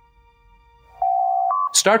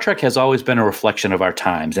 Star Trek has always been a reflection of our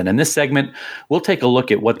times, and in this segment, we'll take a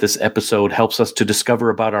look at what this episode helps us to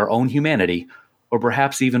discover about our own humanity, or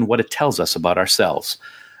perhaps even what it tells us about ourselves.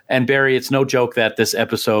 And Barry, it's no joke that this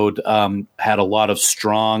episode had a lot of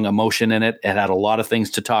strong emotion in it. It had a lot of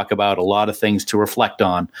things to talk about, a lot of things to reflect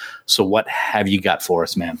on. So what have you got for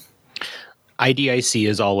us, man? IDIC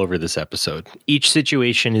is all over this episode. Each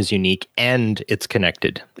situation is unique and it's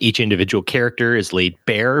connected. Each individual character is laid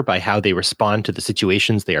bare by how they respond to the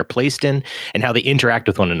situations they are placed in and how they interact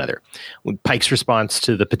with one another. Pike's response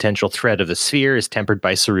to the potential threat of the sphere is tempered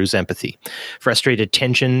by Saru's empathy. Frustrated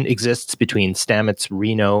tension exists between Stamets,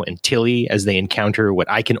 Reno, and Tilly as they encounter what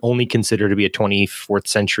I can only consider to be a 24th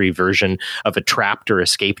century version of a trapped or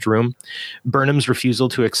escaped room. Burnham's refusal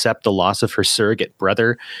to accept the loss of her surrogate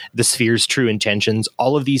brother, the sphere's true intentions,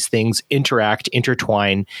 all of these things interact,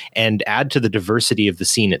 intertwine, and add to the diversity of the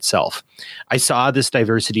scene itself. I saw this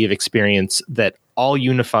diversity of experience that all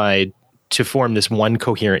unified to form this one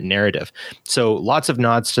coherent narrative. So lots of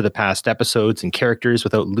nods to the past episodes and characters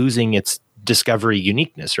without losing its Discovery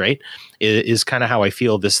uniqueness, right? Is kind of how I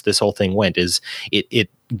feel this whole thing went. Is it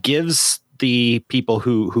gives the people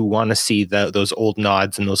who want to see those old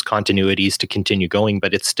nods and those continuities to continue going,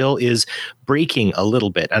 but it still is breaking a little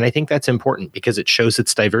bit. And I think that's important because it shows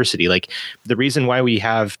its diversity. Like, the reason why we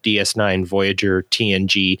have DS9, Voyager,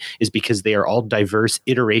 TNG is because they are all diverse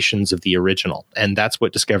iterations of the original. And that's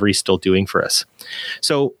what Discovery is still doing for us.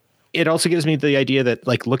 So it also gives me the idea that,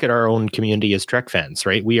 like, look at our own community as Trek fans,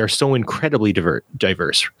 right? We are so incredibly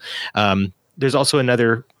diverse. There's also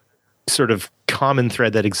another sort of common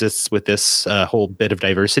thread that exists with this whole bit of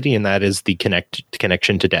diversity, and that is the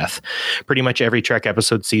connection to death. Pretty much every Trek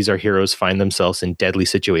episode sees our heroes find themselves in deadly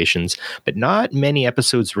situations, but not many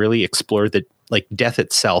episodes really explore the death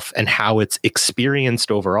itself and how it's experienced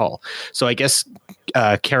overall. So I guess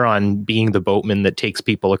Charon, being the boatman that takes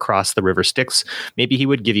people across the river Styx, maybe he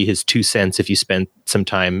would give you his 2 cents if you spent some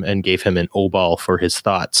time and gave him an Obol for his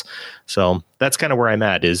thoughts. So that's kind of where I'm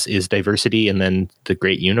at, is diversity, and then the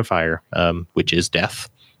great unifier, which is death.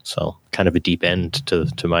 So kind of a deep end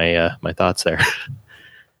to my my thoughts there.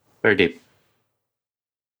 Very deep.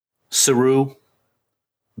 Saru,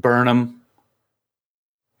 Burnham.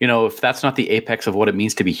 You know, if that's not the apex of what it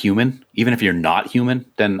means to be human, even if you're not human,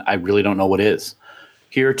 then I really don't know what is.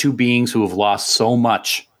 Here are two beings who have lost so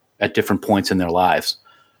much at different points in their lives.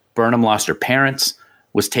 Burnham lost her parents,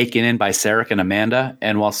 was taken in by Sarek and Amanda,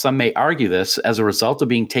 and while some may argue this, as a result of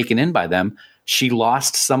being taken in by them, she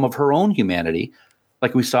lost some of her own humanity,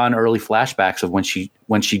 like we saw in early flashbacks of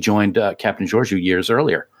when she joined Captain Georgiou years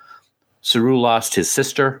earlier. Saru lost his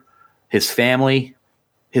sister, his family,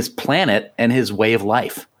 his planet, and his way of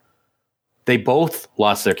life. They both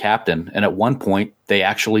lost their captain, and at one point, they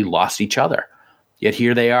actually lost each other. Yet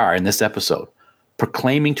here they are in this episode,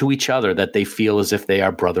 proclaiming to each other that they feel as if they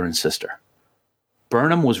are brother and sister.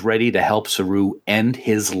 Burnham was ready to help Saru end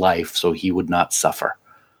his life so he would not suffer.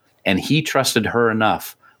 And he trusted her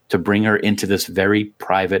enough to bring her into this very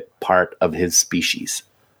private part of his species.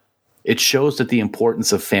 It shows that the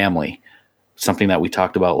importance of family, something that we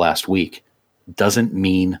talked about last week, doesn't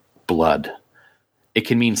mean blood. It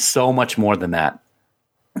can mean so much more than that.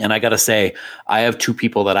 And I got to say, I have two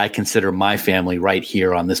people that I consider my family right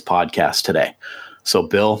here on this podcast today. So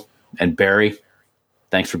Bill and Barry,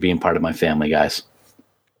 thanks for being part of my family, guys.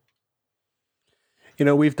 You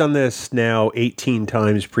know, we've done this now 18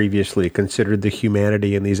 times previously, considered the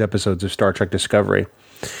humanity in these episodes of Star Trek Discovery.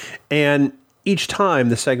 And each time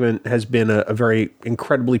the segment has been a very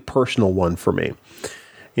incredibly personal one for me.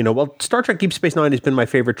 You know, while Star Trek Deep Space Nine has been my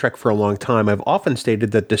favorite Trek for a long time, I've often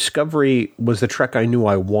stated that Discovery was the Trek I knew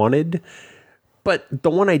I wanted, but the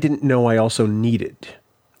one I didn't know I also needed.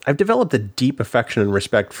 I've developed a deep affection and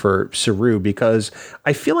respect for Saru because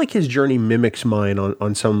I feel like his journey mimics mine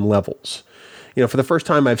on some levels. You know, for the first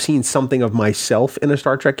time, I've seen something of myself in a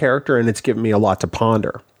Star Trek character, and it's given me a lot to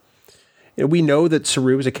ponder. You know, we know that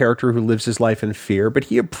Saru is a character who lives his life in fear, but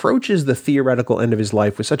he approaches the theoretical end of his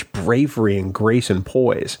life with such bravery and grace and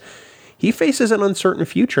poise. He faces an uncertain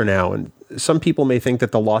future now, and some people may think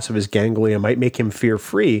that the loss of his ganglia might make him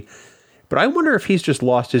fear-free, but I wonder if he's just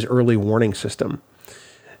lost his early warning system.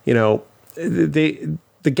 You know, the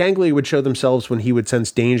ganglia would show themselves when he would sense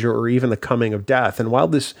danger or even the coming of death, and while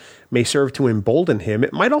this may serve to embolden him,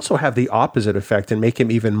 it might also have the opposite effect and make him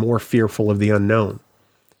even more fearful of the unknown.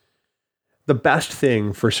 The best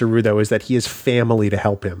thing for Saru, though, is that he has family to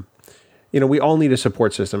help him. You know, we all need a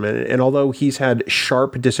support system, and although he's had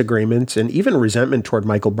sharp disagreements and even resentment toward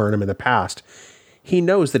Michael Burnham in the past, he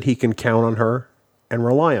knows that he can count on her and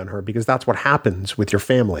rely on her, because that's what happens with your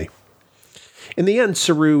family. In the end,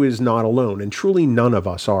 Saru is not alone, and truly none of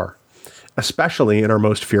us are, especially in our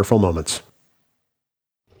most fearful moments.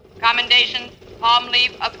 Commendations, palm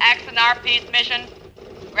leaf of Axanar Peace Mission,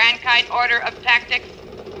 Grand Kite Order of Tactics,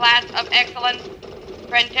 Class of Excellence,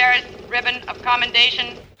 Prentaris Ribbon of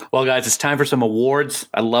Commendation. Well, guys, it's time for some awards.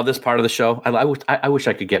 I love this part of the show. I wish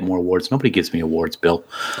I could get more awards. Nobody gives me awards, Bill.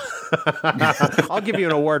 I'll give you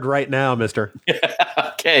an award right now, mister.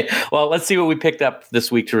 Okay. Well, let's see what we picked up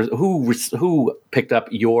this week. Who picked up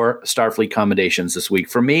your Starfleet commendations this week?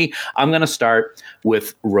 For me, I'm going to start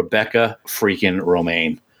with Rebecca freaking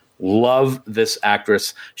Romaine. Love this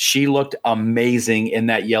actress. She looked amazing in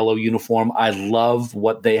that yellow uniform. I love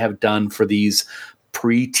what they have done for these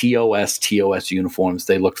TOS uniforms.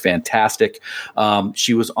 They looked fantastic.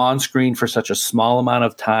 She was on screen for such a small amount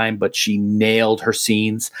of time, but she nailed her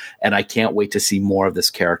scenes, and I can't wait to see more of this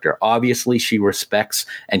character. Obviously, she respects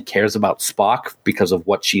and cares about Spock because of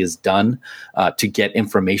what she has done to get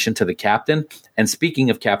information to the captain. And speaking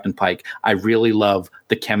of Captain Pike, I really love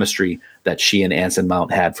the chemistry that she and Anson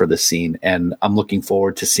Mount had for this scene, and I'm looking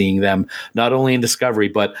forward to seeing them not only in Discovery,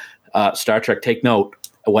 but Star Trek, take note,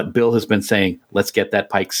 what Bill has been saying. Let's get that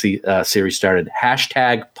Pike series started.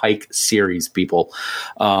 Hashtag Pike series, people.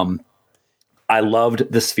 I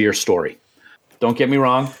loved the Sphere story. Don't get me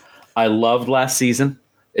wrong. I loved last season.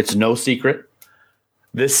 It's no secret.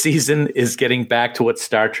 This season is getting back to what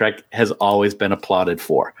Star Trek has always been applauded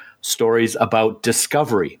for. Stories about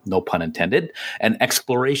discovery, no pun intended, and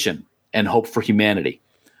exploration and hope for humanity.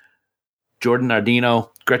 Jordan Nardino,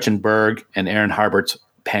 Gretchen Berg, and Aaron Harberts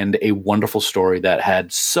penned a wonderful story that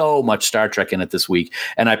had so much Star Trek in it this week,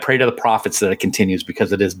 and I pray to the prophets that it continues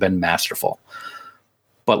because it has been masterful.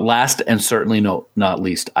 But last and certainly not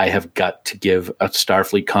least, I have got to give a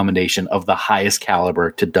Starfleet commendation of the highest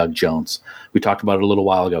caliber to Doug Jones. We talked about it a little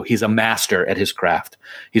while ago. He's a master at his craft.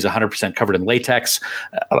 He's 100% covered in latex.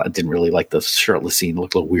 I didn't really like the shirtless scene. It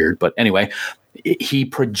looked a little weird. But anyway, he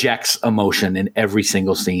projects emotion in every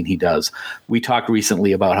single scene he does. We talked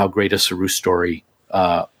recently about how great a Saru story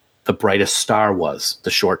The Brightest Star was,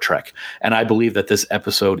 the short trek. And I believe that this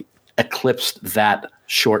episode eclipsed that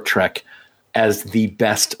short trek as the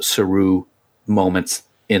best Saru moments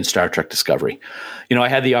in Star Trek Discovery. You know, I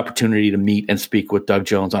had the opportunity to meet and speak with Doug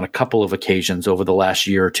Jones on a couple of occasions over the last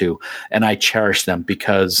year or two, and I cherish them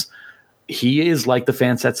because he is like the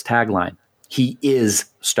Fansets tagline. He is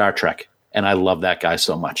Star Trek, and I love that guy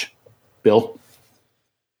so much. Bill?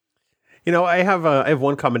 You know, I have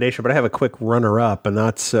one commendation, but I have a quick runner-up, and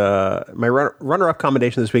that's my runner-up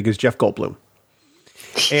commendation this week is Jeff Goldblum.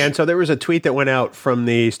 And so there was a tweet that went out from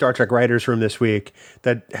the Star Trek writers' room this week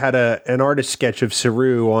that had an artist sketch of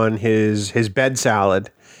Saru on his bed salad.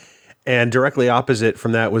 And directly opposite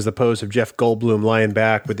from that was the pose of Jeff Goldblum lying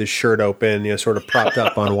back with his shirt open, you know, sort of propped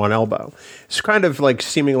up on one elbow. It's kind of like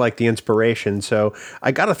seeming like the inspiration. So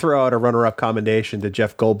I got to throw out a runner-up commendation to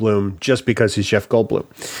Jeff Goldblum just because he's Jeff Goldblum.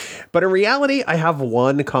 But in reality, I have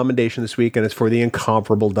one commendation this week, and it's for the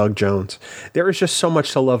incomparable Doug Jones. There is just so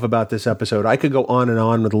much to love about this episode. I could go on and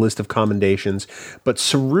on with a list of commendations, but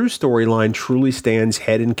Saru's storyline truly stands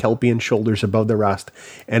head and Kelpian shoulders above the rest,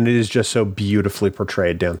 and it is just so beautifully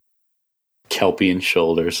portrayed, Dan. Kelpian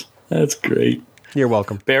shoulders. That's great. You're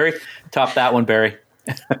welcome. Barry, top that one, Barry.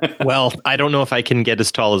 Well, I don't know if I can get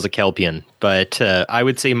as tall as a Kelpian, but I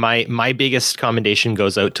would say my biggest commendation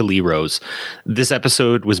goes out to Lee Rose. This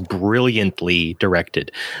episode was brilliantly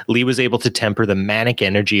directed. Lee was able to temper the manic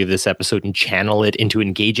energy of this episode and channel it into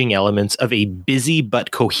engaging elements of a busy but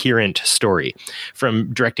coherent story.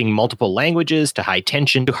 From directing multiple languages to high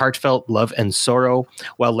tension to heartfelt love and sorrow,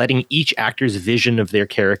 while letting each actor's vision of their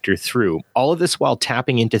character through. All of this while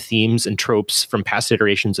tapping into themes and tropes from past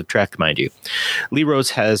iterations of Trek, mind you. Lee Rose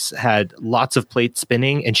has had lots of plates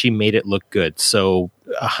spinning, and she made it look good. So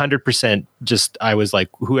 100% just, I was like,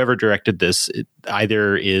 whoever directed this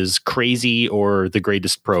either is crazy or the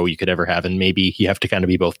greatest pro you could ever have. And maybe you have to kind of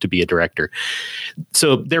be both to be a director.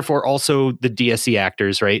 So therefore also the DSC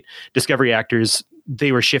actors, right? Discovery actors,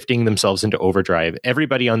 they were shifting themselves into overdrive.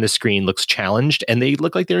 Everybody on the screen looks challenged and they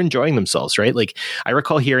look like they're enjoying themselves, right? Like I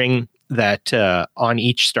recall hearing that on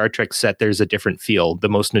each Star Trek set, there's a different feel, the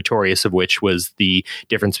most notorious of which was the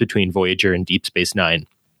difference between Voyager and Deep Space Nine.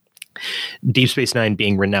 Deep Space Nine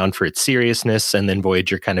being renowned for its seriousness, and then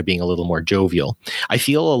Voyager kind of being a little more jovial. I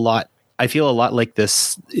feel a lot like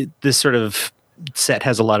this sort of set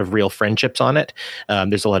has a lot of real friendships on it.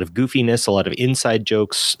 There's a lot of goofiness, a lot of inside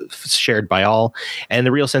jokes shared by all, and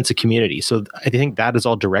the real sense of community. So I think that is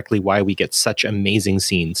all directly why we get such amazing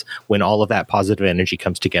scenes when all of that positive energy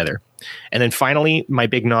comes together. And then finally, my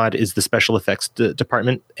big nod is the special effects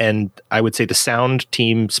department. And I would say the sound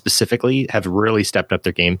team specifically have really stepped up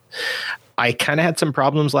their game. I kind of had some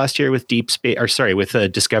problems last year with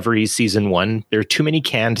Discovery Season 1. There are too many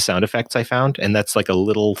canned sound effects I found, and that's like a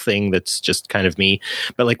little thing that's just kind of me.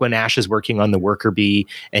 But like when Ash is working on the worker bee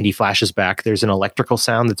and he flashes back, there's an electrical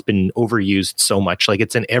sound that's been overused so much. Like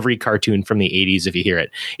it's in every cartoon from the 80s if you hear it.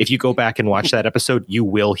 If you go back and watch that episode, you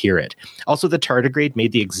will hear it. Also, the tardigrade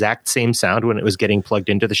made the exact same sound when it was getting plugged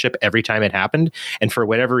into the ship every time it happened. And for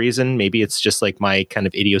whatever reason, maybe it's just like my kind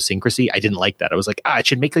of idiosyncrasy, I didn't like that. I was like, it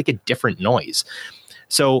should make like a different noise.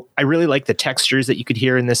 So I really like the textures that you could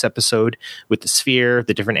hear in this episode with the sphere,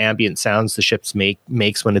 the different ambient sounds the ship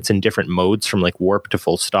makes when it's in different modes from like warp to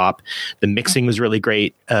full stop. The mixing was really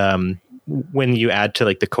great. When you add to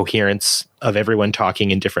like the coherence of everyone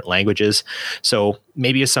talking in different languages. So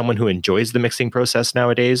maybe as someone who enjoys the mixing process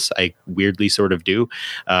nowadays, I weirdly sort of do.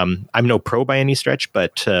 I'm no pro by any stretch,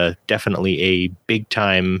 but definitely a big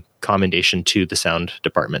time commendation to the sound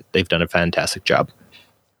department. They've done a fantastic job.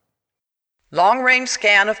 Long-range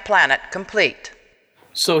scan of planet complete.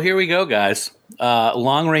 So here we go, guys.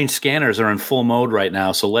 long-range scanners are in full mode right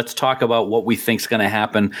now, so let's talk about what we think is going to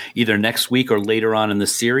happen either next week or later on in the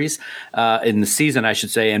series, in the season, I should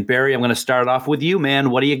say. And Barry, I'm going to start off with you, man.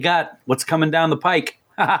 What do you got? What's coming down the pike?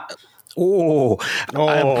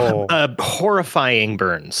 Horrifying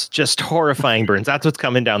burns. Just horrifying burns. That's what's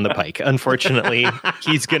coming down the pike. Unfortunately,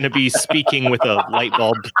 he's going to be speaking with a light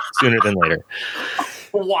bulb sooner than later.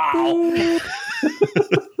 Wow.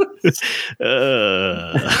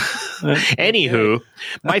 Anywho,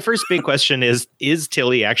 my first big question is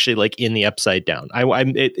Tilly actually like in the Upside Down?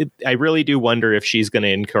 I really do wonder if she's going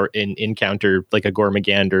to encounter like a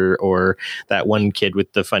Gormagander or that one kid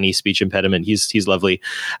with the funny speech impediment. He's lovely.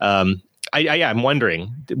 I'm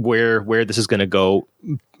wondering where this is going to go.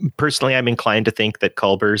 Personally, I'm inclined to think that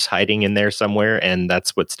Culber's hiding in there somewhere, and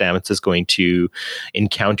that's what Stamets is going to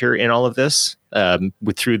encounter in all of this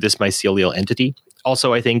through this mycelial entity.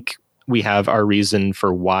 Also, I think we have our reason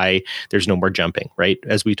for why there's no more jumping, right?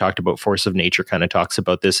 As we talked about, Force of Nature kind of talks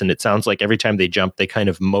about this, and it sounds like every time they jump, they kind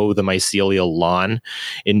of mow the mycelial lawn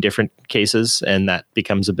in different cases, and that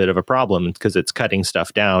becomes a bit of a problem because it's cutting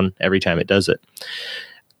stuff down every time it does it.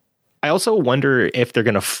 I also wonder if they're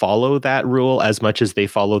going to follow that rule as much as they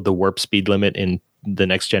followed the warp speed limit in the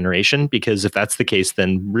Next Generation, because if that's the case,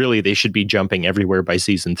 then really they should be jumping everywhere by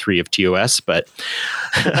season 3 of TOS. But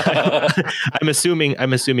I'm assuming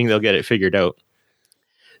they'll get it figured out.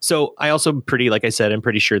 So I also I'm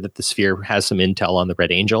pretty sure that the Sphere has some intel on the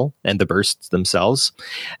Red Angel and the bursts themselves.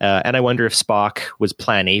 And I wonder if Spock was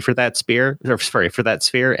plan A for that sphere,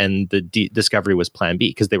 and the Discovery was plan B,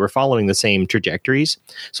 because they were following the same trajectories.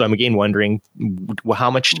 So I'm again wondering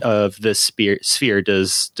how much of the sphere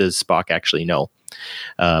does Spock actually know,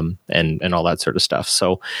 and all that sort of stuff.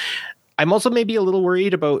 So I'm also maybe a little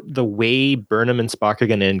worried about the way Burnham and Spock are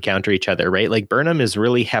going to encounter each other, right? Like Burnham is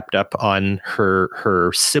really hepped up on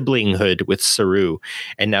her siblinghood with Saru,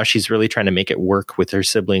 and now she's really trying to make it work with her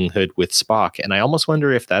siblinghood with Spock. And I almost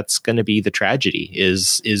wonder if that's going to be the tragedy,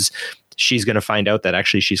 is she's going to find out that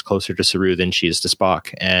actually she's closer to Saru than she is to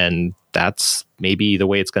Spock. And that's maybe the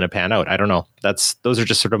way it's going to pan out. I don't know. Those are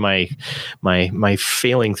just sort of my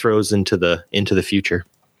failing throws into the future.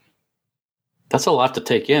 That's a lot to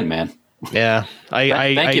take in, man. Yeah,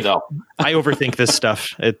 thank you though. I overthink this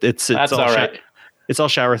stuff. It's That's all right. It's all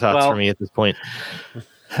shower thoughts for me at this point.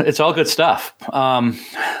 It's all good stuff.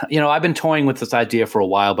 I've been toying with this idea for a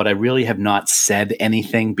while, but I really have not said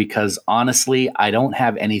anything because honestly, I don't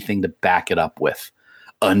have anything to back it up with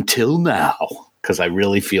until now, because I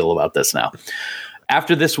really feel about this now.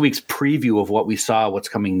 After this week's preview of what we saw, what's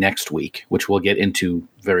coming next week, which we'll get into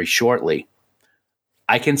very shortly,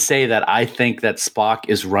 I can say that I think that Spock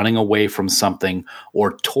is running away from something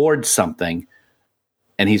or towards something,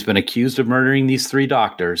 and he's been accused of murdering these 3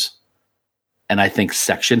 doctors, and I think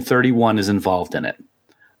Section 31 is involved in it.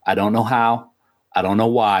 I don't know how, I don't know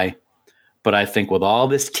why, but I think with all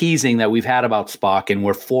this teasing that we've had about Spock, and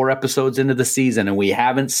we're 4 episodes into the season, and we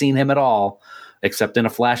haven't seen him at all, except in a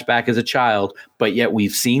flashback as a child, but yet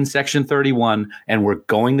we've seen Section 31, and we're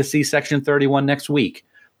going to see Section 31 next week.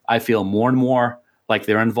 I feel more and more like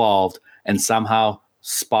they're involved, and somehow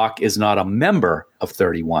Spock is not a member of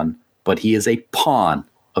 31, but he is a pawn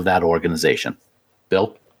of that organization.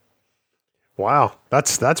 Bill? Wow,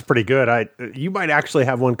 that's pretty good. You might actually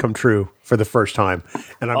have one come true for the first time,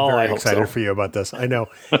 and I'm very excited for you about this. I know.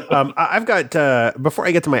 I've got before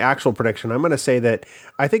I get to my actual prediction, I'm going to say that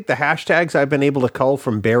I think the hashtags I've been able to cull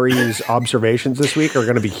from Barry's observations this week are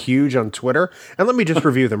going to be huge on Twitter, and let me just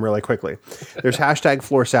review them really quickly. There's hashtag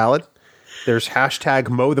floor salad. There's hashtag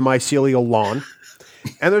mow the mycelial lawn.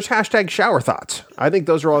 And there's hashtag shower thoughts. I think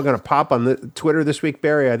those are all going to pop on the Twitter this week,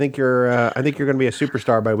 Barry. I think you're going to be a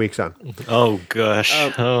superstar by week's end. Oh gosh. I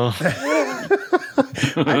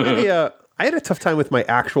had a tough time with my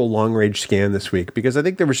actual long range scan this week because I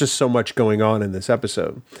think there was just so much going on in this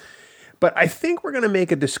episode. But I think we're going to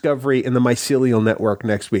make a discovery in the mycelial network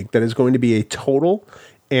next week that is going to be a total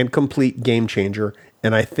and complete game changer.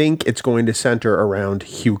 And I think it's going to center around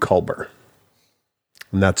Hugh Culber.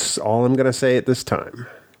 And that's all I'm going to say at this time.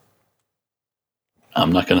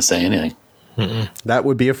 I'm not going to say anything. That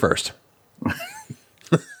would be a first.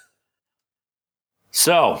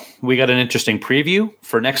 So we got an interesting preview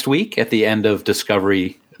for next week at the end of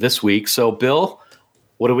Discovery this week. So, Bill,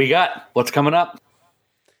 what do we got? What's coming up?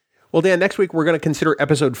 Well, Dan, next week we're going to consider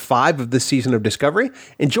episode 5 of this season of Discovery.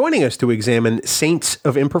 And joining us to examine Saints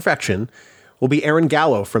of Imperfection will be Aaron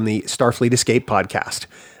Gallo from the Starfleet Escape podcast.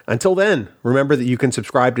 Until then, remember that you can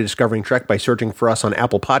subscribe to Discovering Trek by searching for us on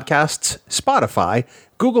Apple Podcasts, Spotify,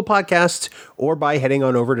 Google Podcasts, or by heading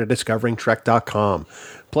on over to discoveringtrek.com.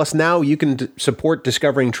 Plus, now you can support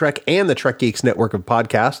Discovering Trek and the Trek Geeks network of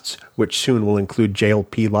podcasts, which soon will include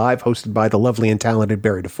JLP Live, hosted by the lovely and talented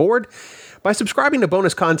Barry DeFord, by subscribing to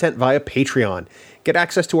bonus content via Patreon. Get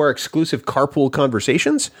access to our exclusive Carpool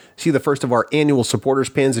Conversations, see the first of our annual supporters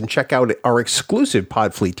pins, and check out our exclusive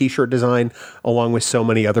Podfleet t-shirt design, along with so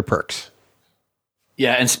many other perks.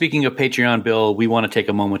 Yeah, and speaking of Patreon, Bill, we want to take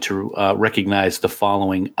a moment to recognize the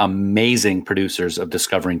following amazing producers of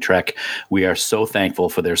Discovering Trek. We are so thankful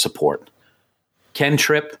for their support. Ken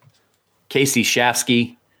Tripp, Casey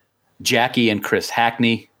Shafsky, Jackie and Chris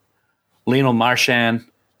Hackney, Lionel Marchand,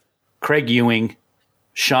 Craig Ewing,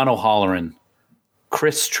 Sean O'Halloran,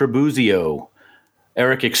 Chris Trebuzio,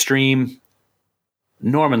 Eric Extreme,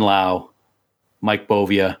 Norman Lau, Mike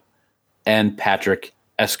Bovia, and Patrick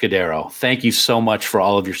Escudero. Thank you so much for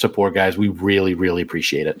all of your support, guys. We really, really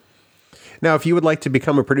appreciate it. Now, if you would like to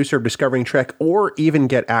become a producer of Discovering Trek or even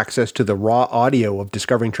get access to the raw audio of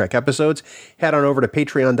Discovering Trek episodes, head on over to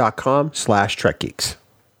patreon.com/TrekGeeks.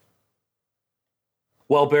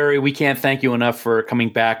 Well, Barry, we can't thank you enough for coming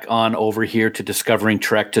back on over here to Discovering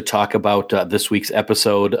Trek to talk about this week's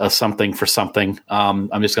episode, Something for Something.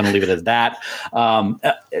 I'm just going to leave it as that.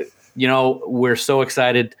 We're so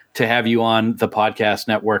excited to have you on the podcast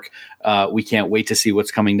network. We can't wait to see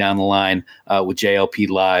what's coming down the line with JLP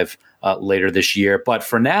Live later this year. But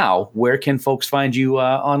for now, where can folks find you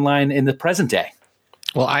online in the present day?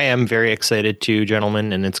 Well, I am very excited too,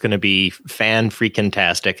 gentlemen, and it's going to be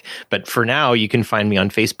fan-freaking-tastic. But for now, you can find me on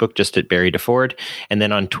Facebook just at Barry DeFord, and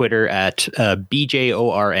then on Twitter at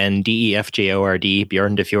BJORNDEFJORD,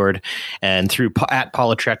 Bjorn DeFjord, and through at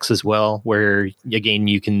Politrex as well, where, again,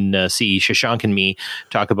 you can see Shashank and me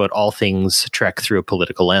talk about all things Trek through a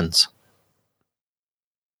political lens.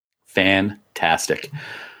 Fantastic.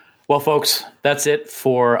 Well, folks, that's it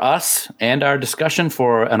for us and our discussion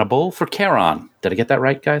for an Obol for Charon. Did I get that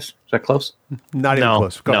right, guys? Is that close? Not even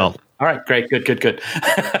close. Go ahead. All right, great, good.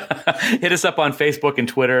 Hit us up on Facebook and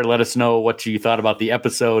Twitter. Let us know what you thought about the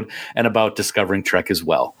episode and about Discovering Trek as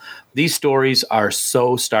well. These stories are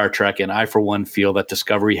so Star Trek, and I, for one, feel that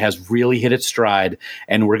Discovery has really hit its stride,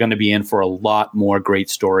 and we're going to be in for a lot more great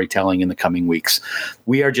storytelling in the coming weeks.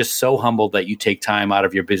 We are just so humbled that you take time out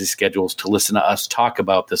of your busy schedules to listen to us talk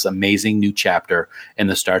about this amazing new chapter in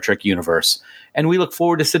the Star Trek universe, and we look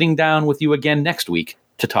forward to sitting down with you again next week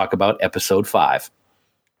to talk about Episode 5.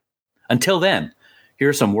 Until then, here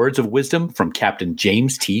are some words of wisdom from Captain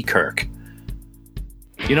James T. Kirk.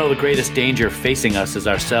 You know, the greatest danger facing us is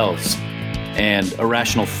ourselves and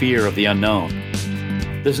irrational fear of the unknown.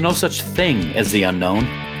 There's no such thing as the unknown,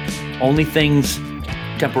 only things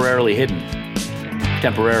temporarily hidden,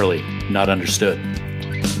 temporarily not understood.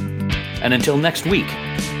 And until next week,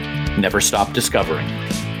 never stop discovering.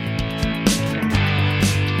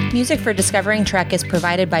 Music for Discovering Trek is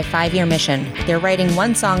provided by 5 Year Mission. They're writing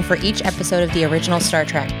one song for each episode of the original Star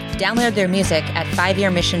Trek. Download their music at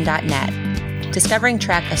 5yearmission.net. Discovering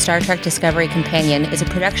Trek, a Star Trek Discovery companion, is a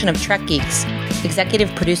production of Trek Geeks.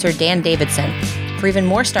 Executive producer Dan Davidson. For even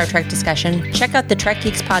more Star Trek discussion, check out the Trek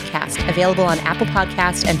Geeks podcast, available on Apple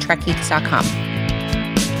Podcasts and TrekGeeks.com.